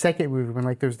to the second movie when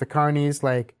like there's the carnies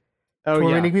like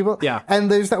tormenting people. Yeah,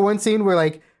 and there's that one scene where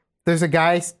like there's a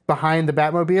guy behind the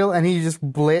Batmobile and he just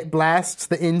blasts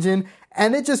the engine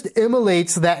and it just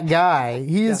immolates that guy.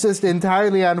 He's just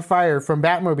entirely on fire from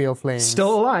Batmobile flames.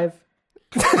 Still alive.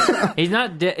 He's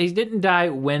not. He didn't die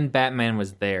when Batman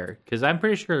was there, because I'm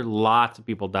pretty sure lots of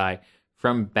people die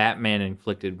from Batman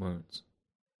inflicted wounds.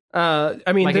 I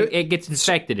mean, like it gets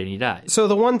infected and he dies. So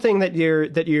the one thing that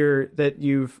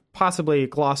you've possibly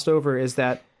glossed over is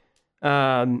that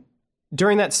during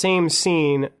that same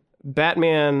scene,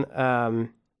 Batman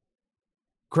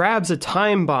grabs a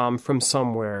time bomb from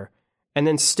somewhere and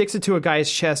then sticks it to a guy's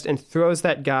chest and throws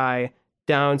that guy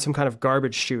down some kind of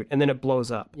garbage chute, and then it blows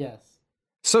up. Yes.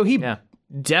 So he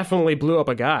definitely blew up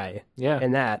a guy. Yeah.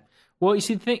 In that. Well, you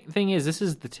see, the thing is, this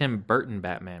is the Tim Burton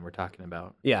Batman we're talking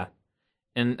about. Yeah.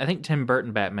 And I think Tim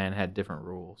Burton Batman had different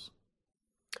rules.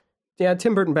 Yeah,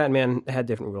 Tim Burton Batman had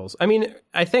different rules. I mean,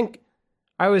 I think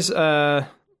I was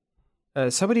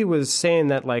somebody was saying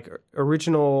that like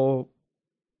original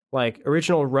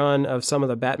run of some of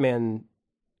the Batman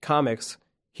comics,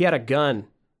 he had a gun.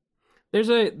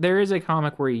 There is a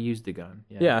comic where he used a gun.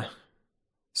 Yeah.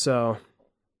 So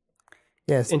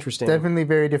yes, interesting. Definitely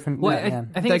very different. Well,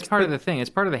 I think it's part of the thing. It's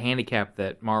part of the handicap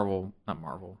that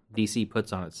DC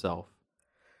puts on itself.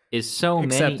 Is so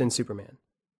many, except in Superman.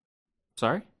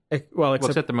 Sorry? Well,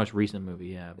 except the most recent movie,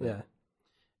 yeah. Yeah.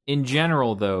 In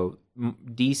general, though,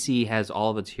 DC has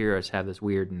all of its heroes have this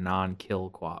weird non-kill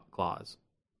clause.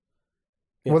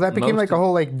 Well, that became like a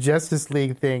whole like Justice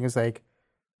League thing. It's like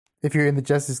if you're in the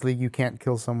Justice League, you can't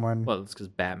kill someone. Well, it's because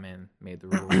Batman made the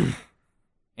rule,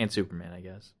 and Superman, I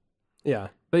guess. Yeah.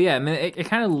 But yeah, I mean, it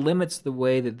kind of limits the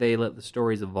way that they let the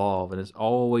stories evolve, and it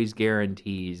always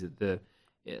guarantees that the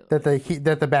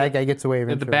bad guy gets away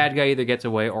eventually. That the bad guy either gets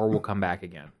away or will come back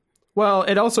again. Well,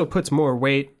 it also puts more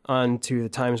weight onto the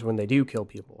times when they do kill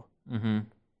people. Mm-hmm.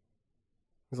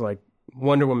 It's like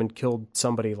Wonder Woman killed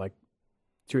somebody like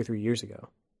 2 or 3 years ago,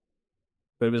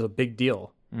 but it was a big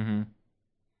deal. Mm-hmm.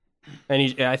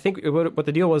 And I think what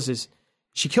the deal was is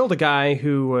she killed a guy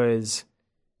who was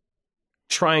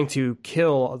trying to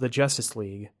kill the Justice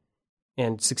League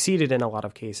and succeeded in a lot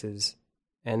of cases,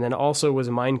 and then also was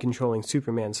mind controlling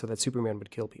Superman so that Superman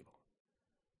would kill people.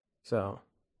 So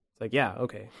it's like, yeah,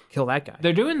 okay, kill that guy.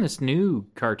 They're doing this new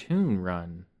cartoon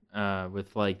run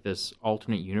with like this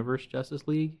alternate universe Justice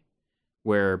League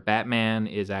where Batman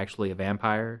is actually a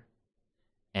vampire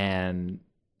and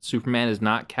Superman is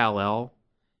not Kal-El.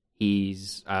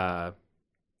 He's a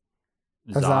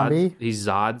zombie? He's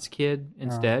Zod's kid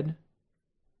instead.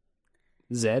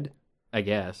 Zed? I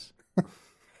guess.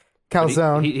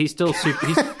 Calzone. He's still super.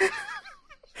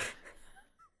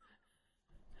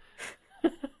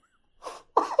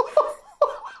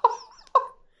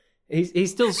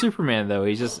 He's still Superman though.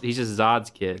 He's just Zod's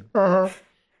kid. Uh-huh.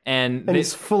 And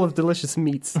he's full of delicious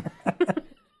meats.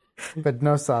 But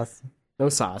no sauce. No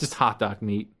sauce. Just hot dog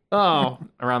meat. Oh,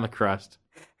 around the crust.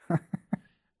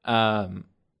 Well,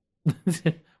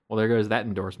 there goes that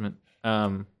endorsement.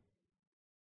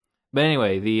 But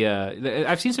anyway,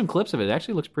 I've seen some clips of it. It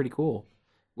actually looks pretty cool.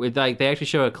 With like they actually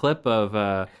show a clip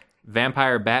of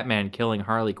vampire Batman killing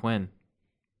Harley Quinn.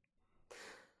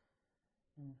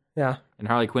 Yeah. And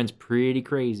Harley Quinn's pretty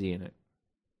crazy in it.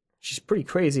 She's pretty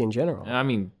crazy in general. I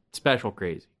mean, special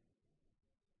crazy.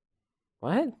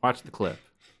 What? Watch the clip.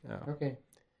 Okay.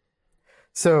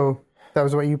 So that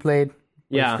was what you played?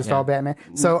 Yeah. Just all Batman.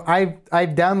 So I've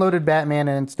downloaded Batman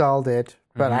and installed it,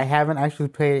 but I haven't actually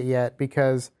played it yet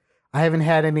because I haven't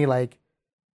had any like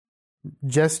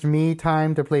just me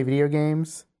time to play video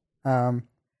games.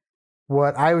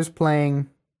 What I was playing,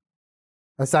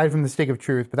 aside from the Stick of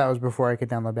Truth, but that was before I could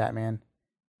download Batman,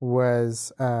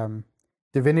 was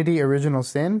Divinity Original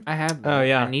Sin. I have. Oh,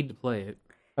 yeah. I need to play it.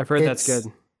 I've heard that's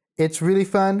good. It's really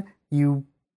fun. You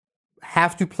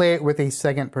have to play it with a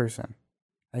second person.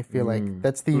 I feel like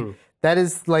that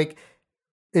is like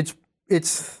it's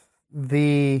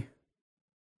the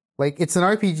like it's an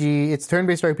RPG. It's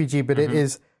turn-based RPG, but it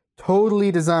is totally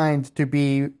designed to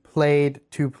be played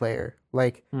two-player.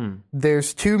 Like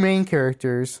there's two main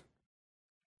characters,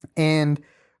 and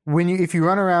if you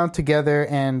run around together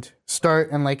and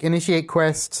start and like initiate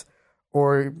quests,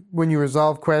 or when you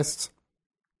resolve quests,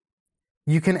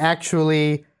 you can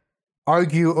actually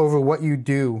argue over what you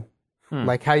do,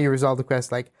 like how you resolve the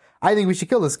quest. Like, I think we should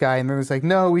kill this guy, and then it's like,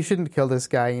 no, we shouldn't kill this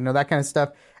guy. You know, that kind of stuff.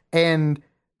 And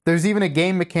there's even a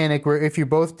game mechanic where if you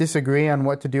both disagree on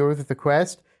what to do with the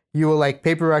quest, you will like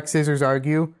paper, rock, scissors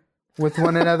argue with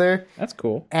one another, That's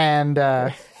cool. and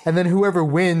then whoever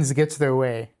wins gets their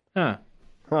way. Huh.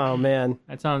 Oh, man.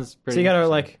 That sounds pretty. So you gotta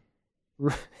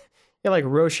interesting. like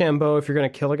Rochambeau if you're gonna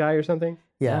kill a guy or something?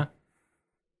 Yeah.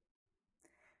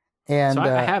 And So I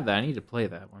have that. I need to play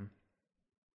that one.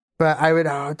 but I would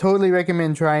totally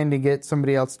recommend trying to get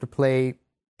somebody else to play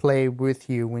with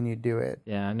you when you do it.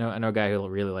 Yeah, I know a guy who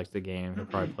really likes the game. He'll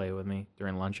probably play with me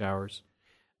during lunch hours.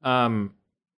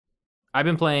 I've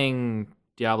been playing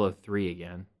Diablo 3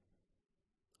 again.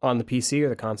 On the PC or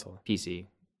the console? PC.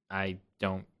 I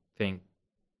don't think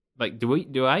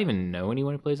do I even know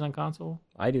anyone who plays on console?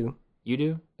 I do. You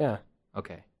do? Yeah.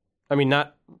 Okay. I mean,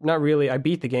 not really. I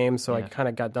beat the game, so I Yeah. kind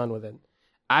of got done with it.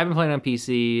 I've been playing on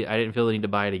PC. I didn't feel the need to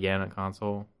buy it again on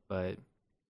console, but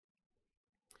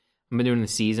I've been doing the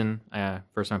season.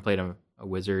 First time I played a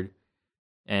wizard,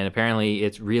 and apparently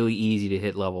it's really easy to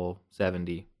hit level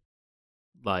 70.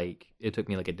 Like, it took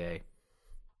me like a day.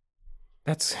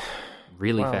 That's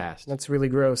Really wow, fast. That's really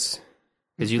gross.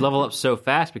 Because you level up so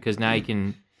fast, because now you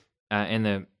can,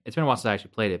 it's been a while since I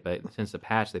actually played it, but since the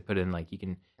patch, they put in, like, you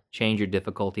can change your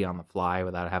difficulty on the fly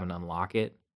without having to unlock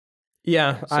it.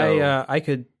 Yeah, So- I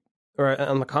could, or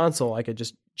on the console, I could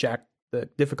just jack the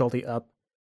difficulty up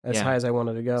as Yeah. high as I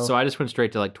wanted to go. So I just went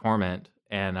straight to, like, Torment,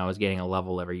 and I was getting a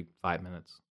level every 5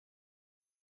 minutes.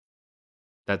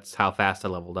 That's how fast I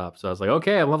leveled up. So I was like,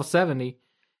 okay, I'm level 70.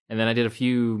 And then I did a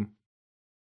few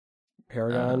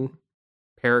Paragon.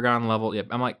 Paragon level. Yep,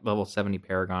 I'm like level 70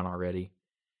 Paragon already.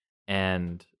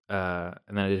 And then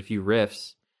I did a few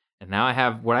rifts. And now I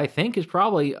have what I think is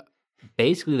probably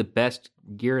basically the best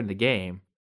gear in the game.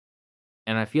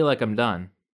 And I feel like I'm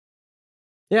done.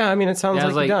 Yeah, I mean, it sounds Yeah, I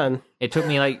like was you're like- done. It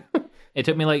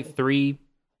took me like three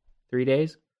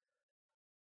days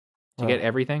to get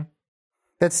everything.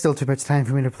 That's still too much time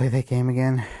for me to play that game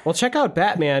again. Well, check out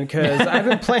Batman, because I've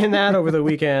been playing that over the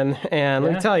weekend, and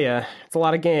let Yeah. me tell you, it's a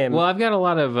lot of game. Well, I've got a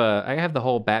lot of. I have the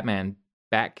whole Batman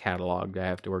back catalog that I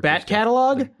have to work. Bat through still.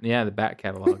 catalog? Yeah, the back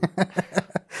catalog.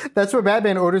 That's where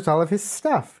Batman orders all of his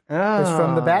stuff. It's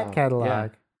from the Bat catalog. yeah.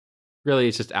 Really,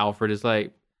 it's just Alfred is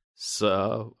like,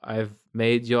 so I've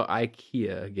made your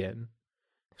IKEA again,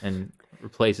 and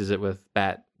replaces it with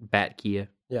Bat Kia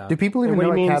Yeah. Do people even And what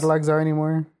know he what means- catalogs are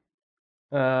anymore?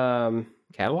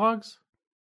 catalogs.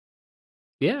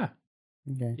 Yeah,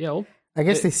 Okay. yeah. Well, I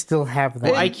guess they still have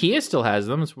them. IKEA still has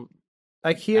them.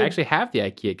 I IKEA. actually have the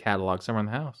IKEA catalog somewhere in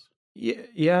the house.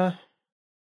 Yeah.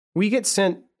 We get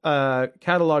sent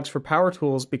catalogs for power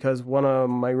tools because one of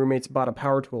my roommates bought a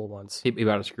power tool once. He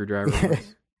bought a screwdriver.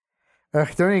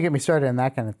 once. Don't even get me started on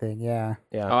that kind of thing. Yeah.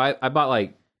 Yeah. Oh, I bought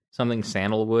like something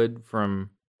sandalwood from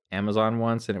Amazon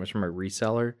once, and it was from a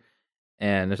reseller.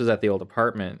 And this was at the old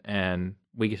apartment, and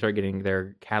we started getting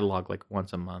their catalog like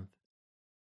once a month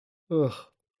Ugh.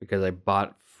 because I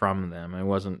bought from them. It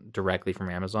wasn't directly from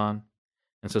Amazon.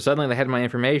 And so suddenly they had my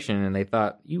information, and they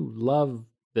thought, you love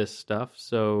this stuff,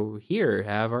 so here,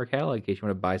 have our catalog in case you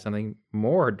want to buy something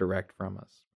more direct from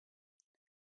us.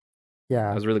 Yeah.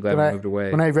 I was really glad When we I- moved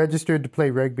away. When I registered to play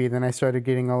rugby, then I started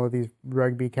getting all of these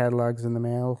rugby catalogs in the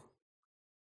mail.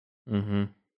 Mm-hmm.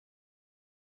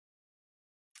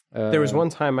 There was one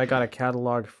time I got a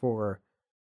catalog for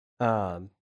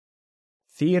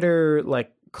theater,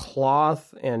 like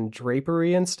cloth and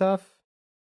drapery and stuff.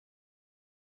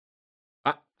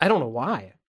 I don't know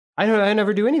why. I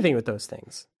never do anything with those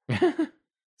things.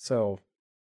 So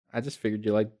I just figured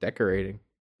you like decorating.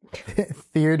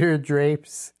 Theater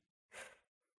drapes.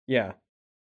 yeah,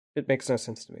 it makes no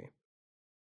sense to me.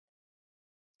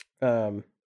 So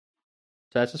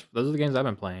those are the games I've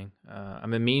been playing. I've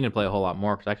been meaning to play a whole lot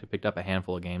more because I actually picked up a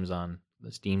handful of games on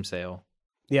the Steam sale.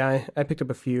 Yeah, I picked up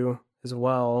a few as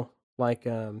well, like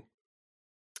the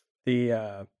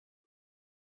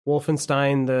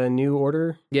Wolfenstein: The New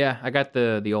Order. Yeah, I got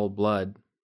the Old Blood.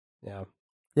 Yeah,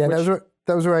 Yeah, Which-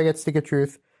 that was where I got Stick of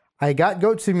Truth. I got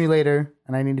Goat Simulator,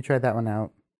 and I need to try that one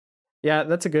out. yeah,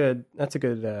 that's a good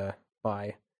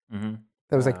buy. Mm-hmm.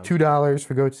 That was like $2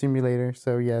 for Goat Simulator.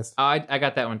 So yes, I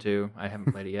got that one too. I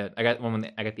haven't played it yet. I got one.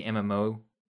 I got the MMO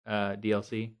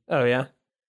DLC. Oh yeah.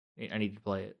 I need to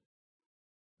play it.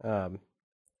 Um,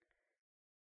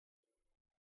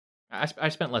 I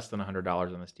spent less than $100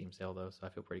 on the Steam sale though, so I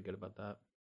feel pretty good about that.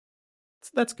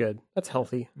 that's good. That's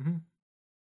healthy. Mm-hmm.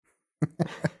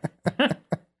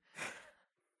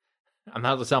 I'm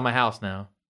about to sell my house now.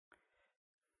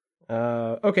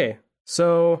 Okay,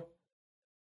 so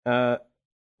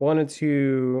wanted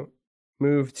to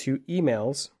move to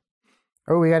emails.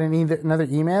 oh, we got another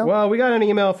email. Well, we got an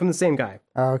email from the same guy,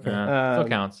 Oh, okay. Still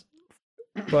counts.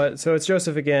 but so it's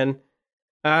Joseph again.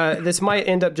 This might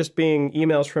end up just being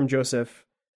emails from Joseph.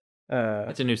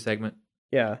 It's a new segment.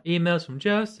 Yeah, Emails from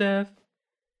Joseph.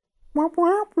 Wah,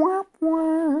 wah, wah,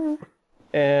 wah.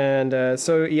 and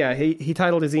so yeah, he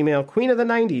titled his email "Queen of the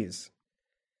 '90s."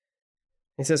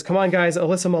 He says, "Come on, guys,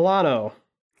 Alyssa Milano.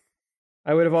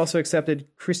 I would have also accepted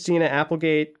Christina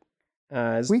Applegate,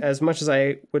 as much as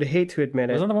I would hate to admit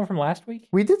it. Wasn't the one from last week?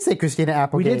 We did say Christina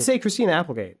Applegate. We did say Christina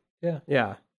Applegate. Yeah.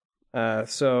 Yeah.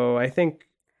 So I think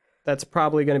that's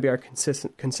probably going to be our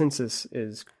consensus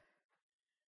is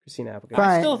Christina Applegate.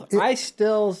 Fine. I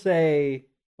still say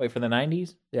wait for the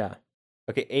 90s. Yeah.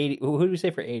 Okay, 80. Who do we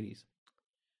say for 80s?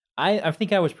 I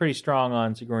think I was pretty strong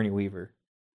on Sigourney Weaver.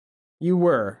 You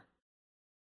were.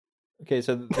 Okay,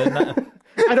 so the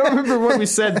I don't remember what we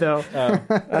said though.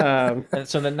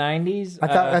 so the 90s.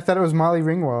 I thought it was Molly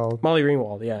Ringwald. Molly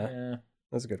Ringwald. Yeah, Yeah.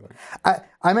 that's a good one.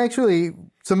 I'm actually,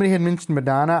 somebody had mentioned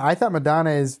Madonna. I thought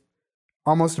Madonna is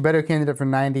almost a better candidate for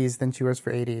 90s than she was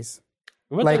for 80s.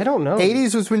 Like, I don't know.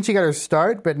 80s was when she got her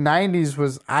start, but 90s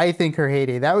was, I think, her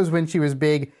heyday. That was when she was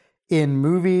big in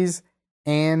movies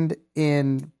and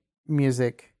in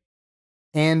music.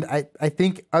 And I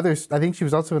think she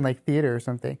was also in like theater or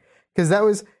something. Because that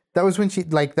was when she,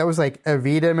 like, that was like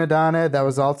Evita Madonna. That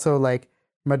was also like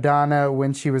Madonna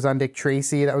when she was on Dick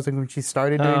Tracy. That was like when she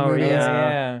started doing movies.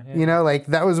 Yeah. You know, like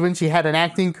that was when she had an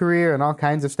acting career and all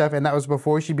kinds of stuff. And that was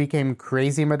before she became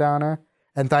crazy Madonna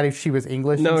and thought if she was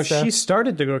English. No, and stuff. she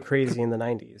started to go crazy in the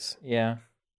 90s. Yeah.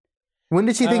 When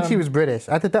did she think she was British?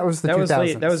 I thought that was the That 2000s. was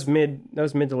late. That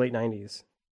was mid to late 90s.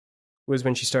 Was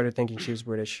when she started thinking she was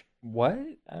British. What?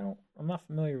 I'm not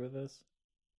familiar with this.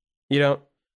 You don't?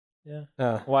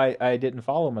 Yeah. Why I didn't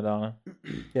follow Madonna.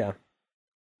 Yeah.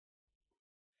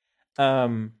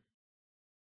 I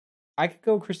could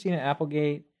go Christina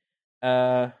Applegate.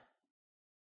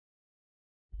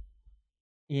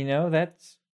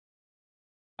 That's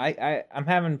I'm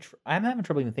having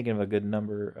trouble even thinking of a good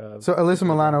number of. So Alyssa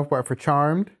Milano, what, for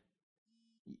Charmed?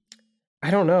 I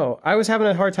don't know. I was having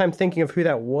a hard time thinking of who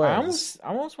that was. I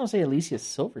almost want to say Alicia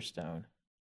Silverstone,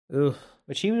 Ugh.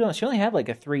 but she only had like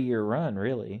a 3-year run,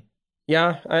 really.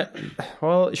 Yeah.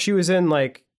 Well, she was in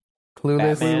like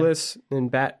Clueless. Batman. Clueless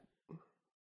and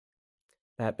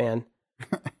Batman.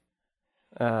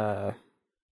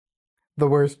 The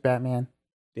worst Batman.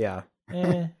 Yeah.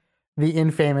 Eh, The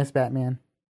infamous Batman.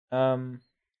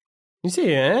 You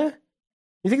see, You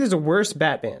think there's a worse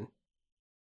Batman?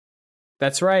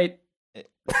 That's right.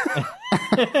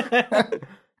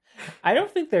 I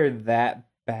don't think they're that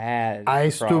bad.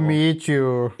 Nice to Problem. meet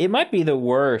you. It might be the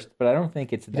worst, but I don't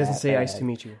think it's. He doesn't say "nice to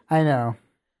meet you." I know.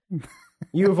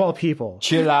 You of all people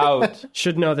Chill out.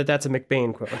 should know that that's a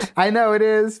McBain quote. I know it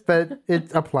is, but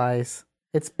it applies.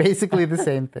 It's basically the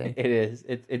same thing. It is.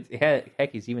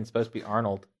 Heck, he's even supposed to be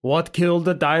Arnold. What killed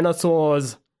the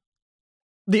dinosaurs?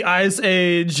 The Ice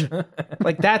Age.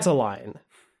 Like that's a line.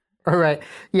 All right.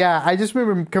 Yeah, I just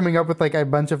remember coming up with like a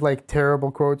bunch of like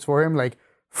terrible quotes for him, like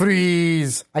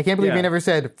freeze. I can't believe Yeah. he never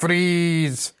said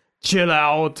freeze. Chill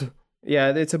out. Yeah,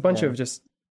 it's a bunch of just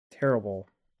terrible.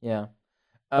 Yeah.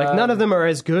 Like none of them are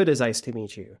as good as Ice to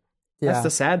Meet You. Yeah. That's the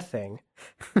sad thing.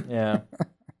 Yeah.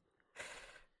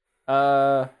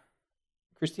 I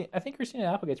think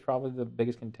Christina Applegate's probably the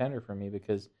biggest contender for me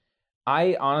because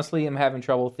I honestly am having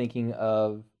trouble thinking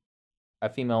of a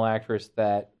female actress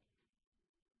that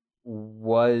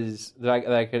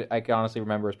I could honestly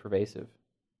remember as pervasive.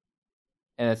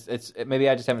 and maybe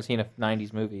I just haven't seen enough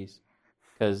 '90s movies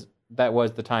because that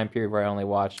was the time period where I only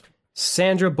watched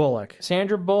Sandra Bullock.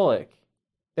 Sandra Bullock.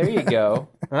 There you go.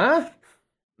 Huh?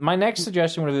 My next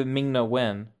suggestion would have been Ming Na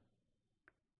Wen.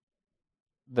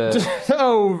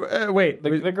 Wait.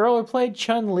 The girl who played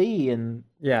Chun-Li and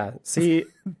Yeah. See,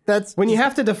 That's when you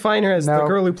have to define her as the No.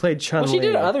 girl who played Chun-Li. well, she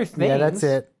did other things. yeah, that's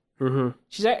it. Mm-hmm.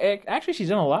 She's actually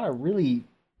done a lot of really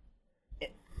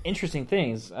interesting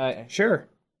things. Sure.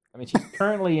 I mean, she's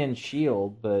currently in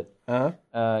Shield, but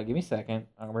Uh-huh. give me a second.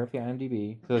 I'll bring up the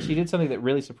IMDb. So she did something that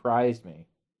really surprised me.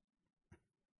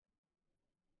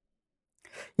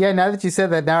 Yeah, now that you said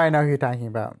that, now I know who you're talking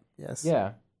about. Yes.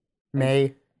 Yeah,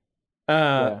 May.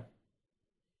 yeah.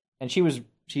 And she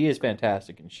is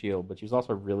fantastic in Shield, but she was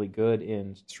also really good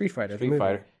in Street Fighter. the Street movie.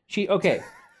 Fighter. Here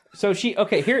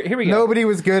we go. Nobody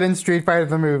was good in Street Fighter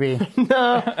the movie.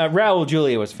 Raul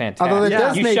Julia was fantastic. Although it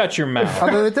does you make- shut your mouth.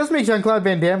 Although it does make Jean-Claude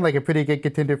Van Damme like a pretty good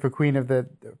contender for Queen of the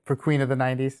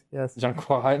 90s. Yes.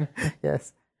 Jean-Claude.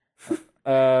 Yes.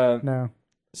 Uh, No.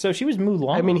 so she was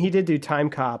Mulan. I mean, he did do Time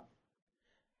Cop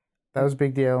That was a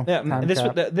big deal. yeah, Time this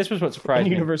Cop. was what and surprised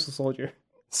me. Universal Soldier.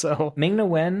 So, Ming Na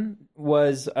Wen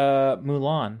was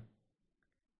Mulan.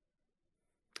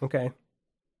 okay.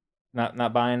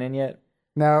 Not buying in yet.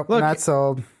 No, Look- not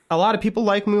sold. A lot of people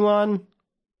like Mulan.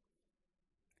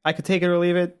 I could take it or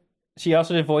leave it. She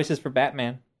also did voices for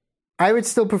Batman. I would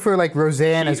still prefer like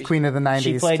Roseanne She- as Queen of the 90s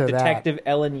She played to Detective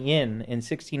Ellen Yin in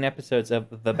 16 episodes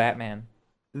of The Batman.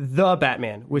 The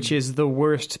Batman, which is the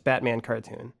worst Batman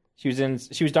cartoon. She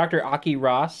was Dr. Aki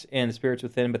Ross in Spirits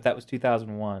Within, but that was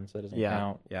 2001, so it doesn't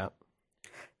count. Yeah. that.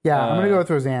 Yeah, I'm going to go with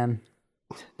Roseanne.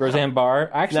 Roseanne Barr,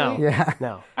 actually, No. Yeah.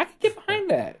 No. I could get behind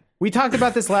that. We talked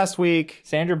about this last week.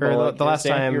 Sandra Bullock. the last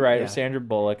time, You're right. It yeah. was Sandra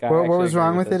Bullock. What was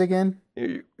wrong with it again?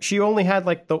 She only had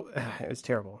like the. It was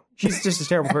terrible. She's just a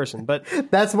terrible person. But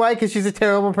That's why, because she's a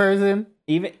terrible person.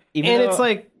 Even and though, it's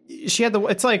like she had the.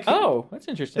 It's like oh, that's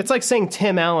interesting. it's like saying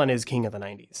Tim Allen is king of the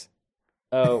 '90s.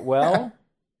 Well,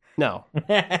 No,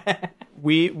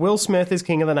 Will Smith is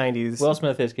king of the '90s. Will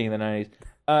Smith is king of the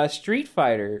 90s. Street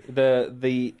Fighter,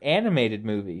 the animated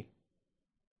movie,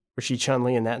 Was she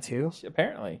Chun-Li in that too?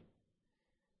 apparently.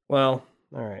 Well,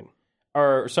 all right.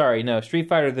 Or sorry, no, Street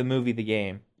Fighter the movie, the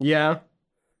game. Yeah.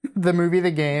 The movie,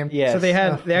 the game. Yes. So they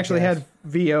Oh, actually gosh. had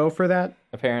VO for that.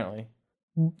 apparently.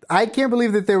 I can't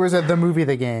believe that there was the movie,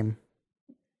 the game.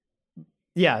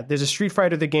 Yeah, there's a Street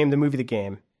Fighter the game, the movie the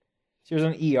game, She was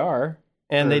on ER.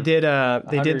 and they did the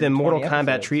 120 Mortal Kombat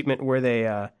episodes. treatment where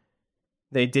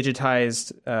they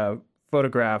digitized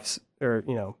photographs or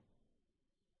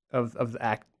of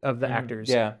the actors.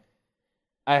 Yeah.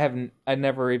 I've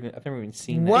never even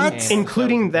seen that What? game.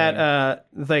 Including that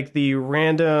like the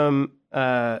random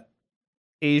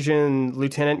Asian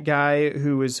lieutenant guy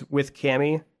who was with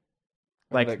Cammy.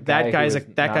 Like The that guy guy's who a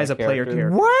was that not guy's a a player character?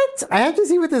 character. What? I have to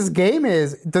see what this game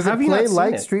is. Does Have it you not play seen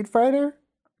like it? Street Fighter?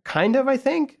 Kind of, I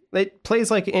think. It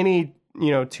plays like any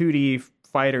 2D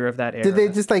fighter of that era. Did they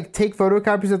just like take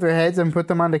photocopies of their heads and put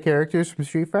them onto characters from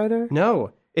Street Fighter?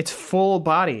 No, it's full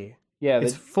body. Yeah,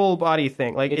 It's full body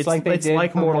thing. Like it's like they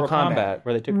did for Mortal Kombat.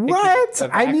 where they took What? pictures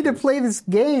of I need to actors. play this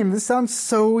game. This sounds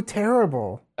so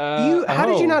terrible. How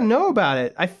did you not know about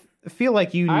it? I feel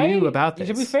like you knew about this.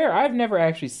 To be fair, I've never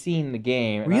actually seen the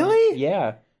game. And Really?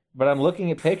 yeah, but I'm looking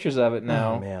at pictures of it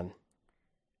now. Oh man.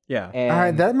 Yeah. And All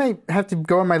right, that might have to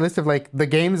go on my list of like the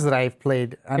games that I've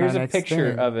played. On here's our a next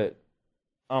picture thing. of it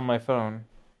on my phone.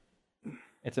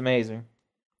 It's amazing.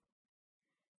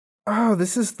 Oh,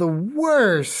 this is the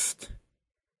worst.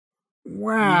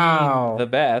 Wow. The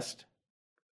best.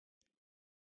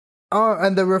 Oh,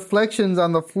 and the reflections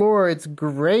on the floor, it's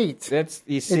great. That's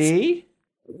you see.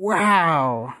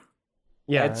 Wow.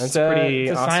 Yeah, it's it's pretty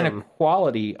it's a awesome. sign of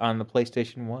quality on the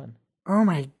PlayStation 1. Oh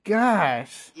my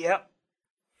gosh. Yep.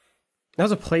 That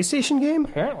was a PlayStation game?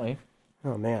 Apparently.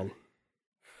 Oh man.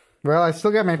 Well, I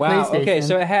still got my Wow. PlayStation. Okay,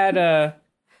 so it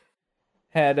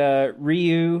had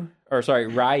Ryu,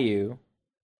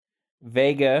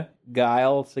 Vega,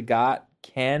 Guile, Sagat,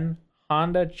 Ken,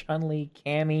 Honda, Chun-Li,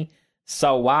 Cammy,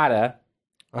 Sawada,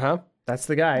 Uh-huh. That's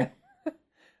the guy.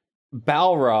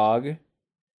 Balrog,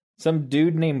 some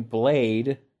dude named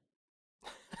Blade.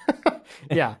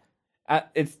 Yeah.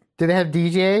 It's Did it have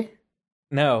DJ?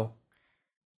 no,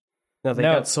 No, they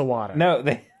No. got Sawada. no.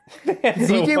 They had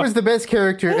DJ Sawada. was the best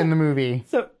character in the movie.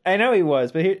 So I know he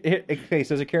was, but okay. So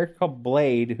there's a character called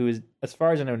Blade, who is, as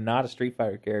far as I know, not a Street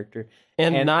Fighter character.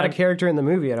 And not I'm- a character in the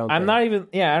movie, I don't I'm think. not even.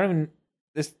 Yeah, I don't even.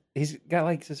 This he's got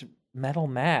like this metal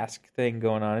mask thing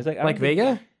going on. He's like I Like don't think-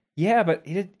 Vega? Yeah, but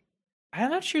he did. I'm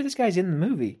not sure this guy's in the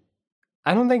movie.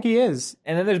 I don't think he is.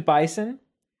 And then there's Bison.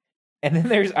 And then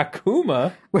there's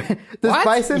Akuma. Does What?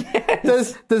 Bison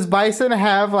does Bison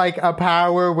have like a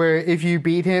power where if you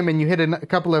beat him and you hit a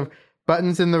couple of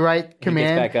buttons in the right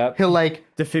command, back up? he'll like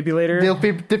Defibrillator.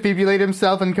 defibrillate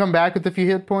himself and come back with a few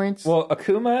hit points? Well,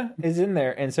 Akuma is in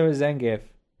there, and so is Zangief.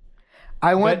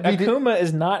 I want But the- Akuma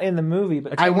is not in the movie.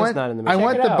 But I Akuma's want not in the I movie.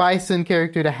 want Check it the out. Bison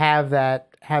character to have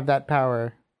that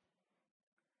power.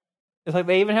 it's like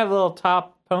they even have a little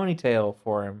top ponytail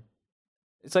for him.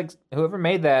 It's like whoever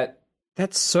made that.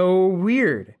 That's so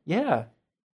weird. Yeah.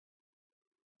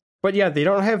 But yeah, they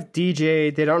don't have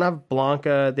DJ. They don't have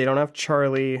Blanca. They don't have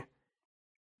Charlie.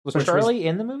 Was Which Charlie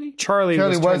in the movie? Charlie Charlie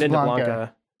was was turned into Blanca.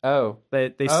 Blanca. Oh.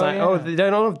 They Oh, signed. yeah. Oh, they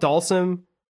don't have Dalsum.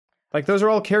 Like those are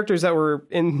all characters that were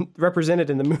represented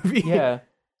in the movie. Yeah.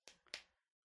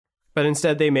 But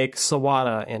instead, they make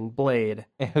Sawada and Blade.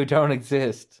 Who don't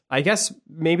exist. I guess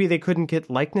maybe they couldn't get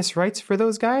likeness rights for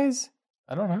those guys,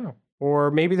 I don't know.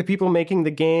 or maybe the people making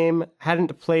the game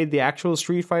hadn't played the actual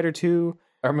Street Fighter 2.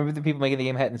 I remember the people making the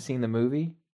game hadn't seen the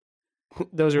movie.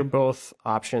 Those are both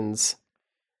options.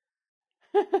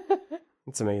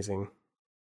 It's amazing.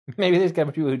 Maybe there's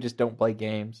got people who just don't play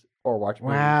games or watch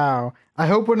movies. Wow. I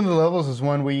hope one of the levels is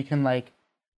one where you can like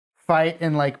fight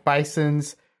in like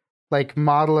Bison's like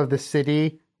model of the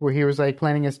city where he was like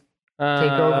planning his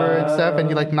takeover and stuff, and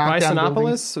you like knock down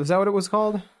buildings. Bisonopolis? Was that what it was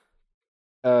called?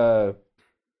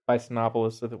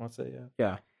 Bisonopolis, if it wants to say,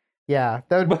 yeah. Yeah,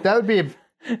 that would be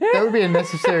a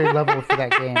necessary level for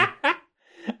that game.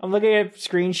 I'm looking at a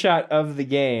screenshot of the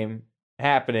game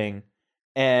happening,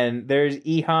 and there's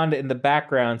E Honda in the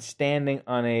background standing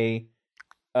on a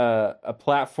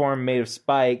platform made of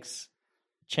spikes,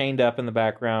 chained up in the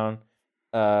background.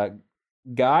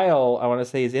 Guile, I want to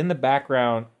say, is in the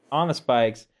background on the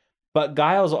spikes, but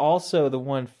Guile's also the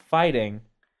one fighting,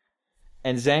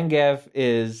 and Zangief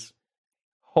is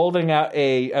holding out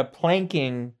a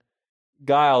planking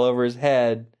Guile over his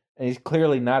head, and he's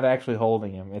clearly not actually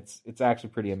holding him. It's actually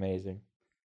pretty amazing.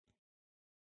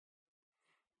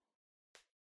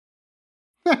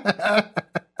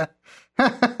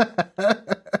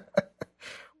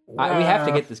 We have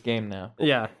to get this game now.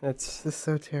 Yeah, it's. This is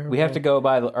so terrible. We have to go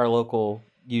by our local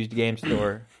used game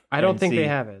store. I don't and think see. they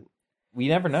have it. We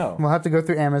never know. We'll have to go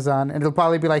through Amazon, and it'll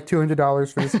probably be like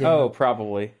 $200 for this game. Oh,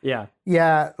 probably. Yeah.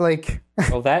 Yeah, like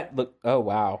Oh, that look. Oh,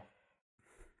 wow.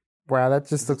 wow, that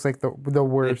just looks like the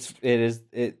worst. It is.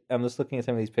 I'm just looking at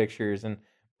some of these pictures, and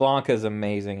Blanca's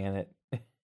amazing in it.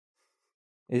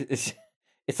 It's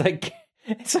like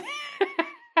it's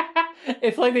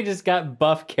like they just got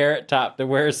buff Carrot Top to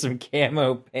wear some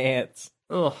camo pants.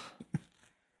 Ugh.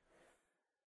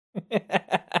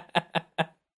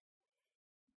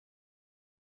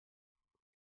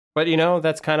 But you know,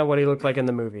 that's kind of what he looked like in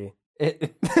the movie.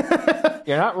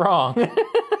 You're not wrong.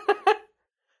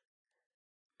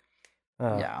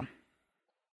 Yeah.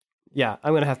 Yeah,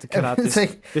 I'm gonna have to cut out It's this,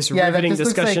 like- this yeah, that riveting just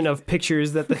looks discussion like- of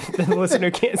pictures that the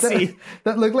listener can't see.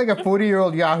 That looked like a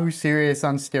 40-year-old Yahoo Serious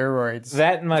on steroids.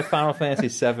 That and my Final Fantasy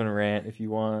VII rant, if you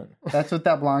want. That's what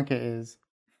that Blanca is.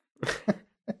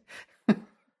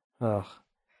 Ugh.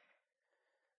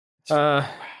 So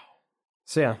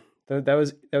yeah, that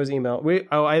was email.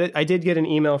 I did get an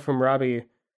email from Robbie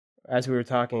as we were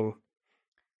talking,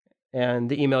 and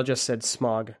the email just said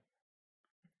smog.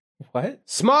 What?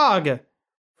 Smog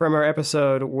from our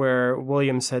episode where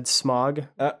William said smog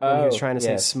when he was trying to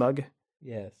say smug.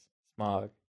 Yes, smog.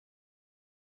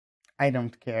 I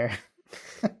don't care.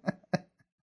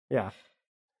 Yeah.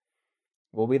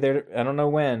 We'll be there. I don't know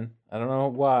when. I don't know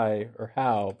why or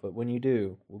how, but when you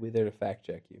do, we'll be there to fact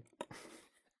check you.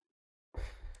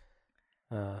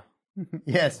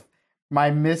 Yes, my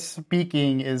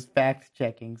misspeaking is fact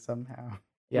checking somehow.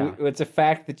 Yeah. It's a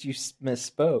fact that you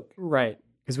misspoke. Right.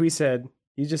 Because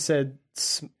you just said,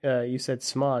 you said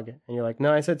smog, and you're like,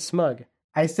 no, I said smug.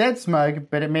 I said smug,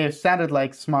 but it may have sounded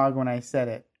like smog when I said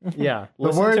it. Yeah.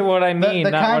 Listen to what I mean,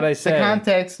 not what I say. The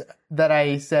context that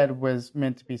I said was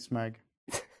meant to be smug.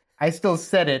 I still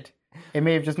said it. It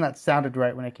may have just not sounded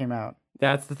right when it came out.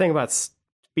 That's the thing about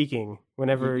speaking.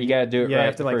 Whenever You gotta do it you right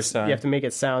have to the first time. You have to make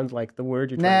it sound like the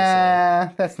word you're trying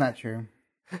Nah, that's not true.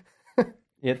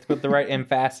 You have to put the right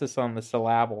emphasis on the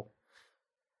syllable.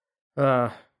 to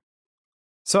say.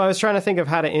 So I was trying to think of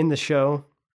how to end the show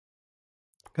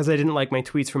because I didn't like my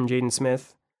tweets from Jaden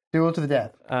Smith. Duel to the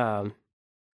death. And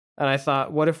I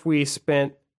thought, what if we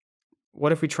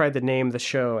tried to name the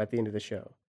show at the end of the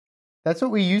show? That's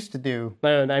what we used to do.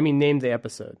 No, I mean name the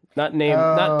episode, not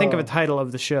think of a title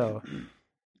of the show.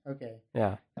 Okay.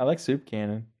 Yeah, I like Soup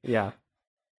Cannon. yeah.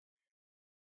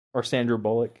 Or Sandra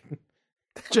Bullock.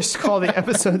 Just call the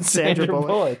episode Sandra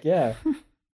Bullock. Yeah.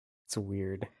 It's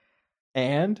weird.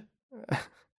 And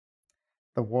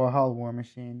The Warhol War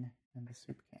Machine and the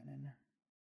Soup Cannon.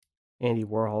 Andy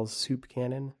Warhol's soup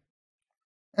cannon.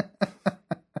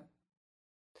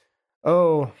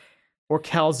 Oh, or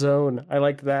calzone. I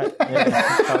liked that.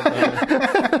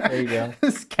 Yeah, there you go.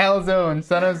 This Calzone,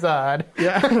 son of Zod.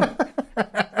 Yeah.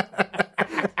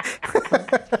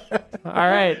 All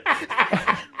right.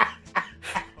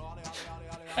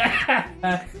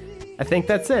 I think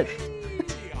that's it.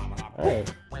 All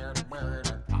right.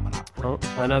 Well,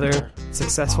 another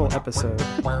successful episode.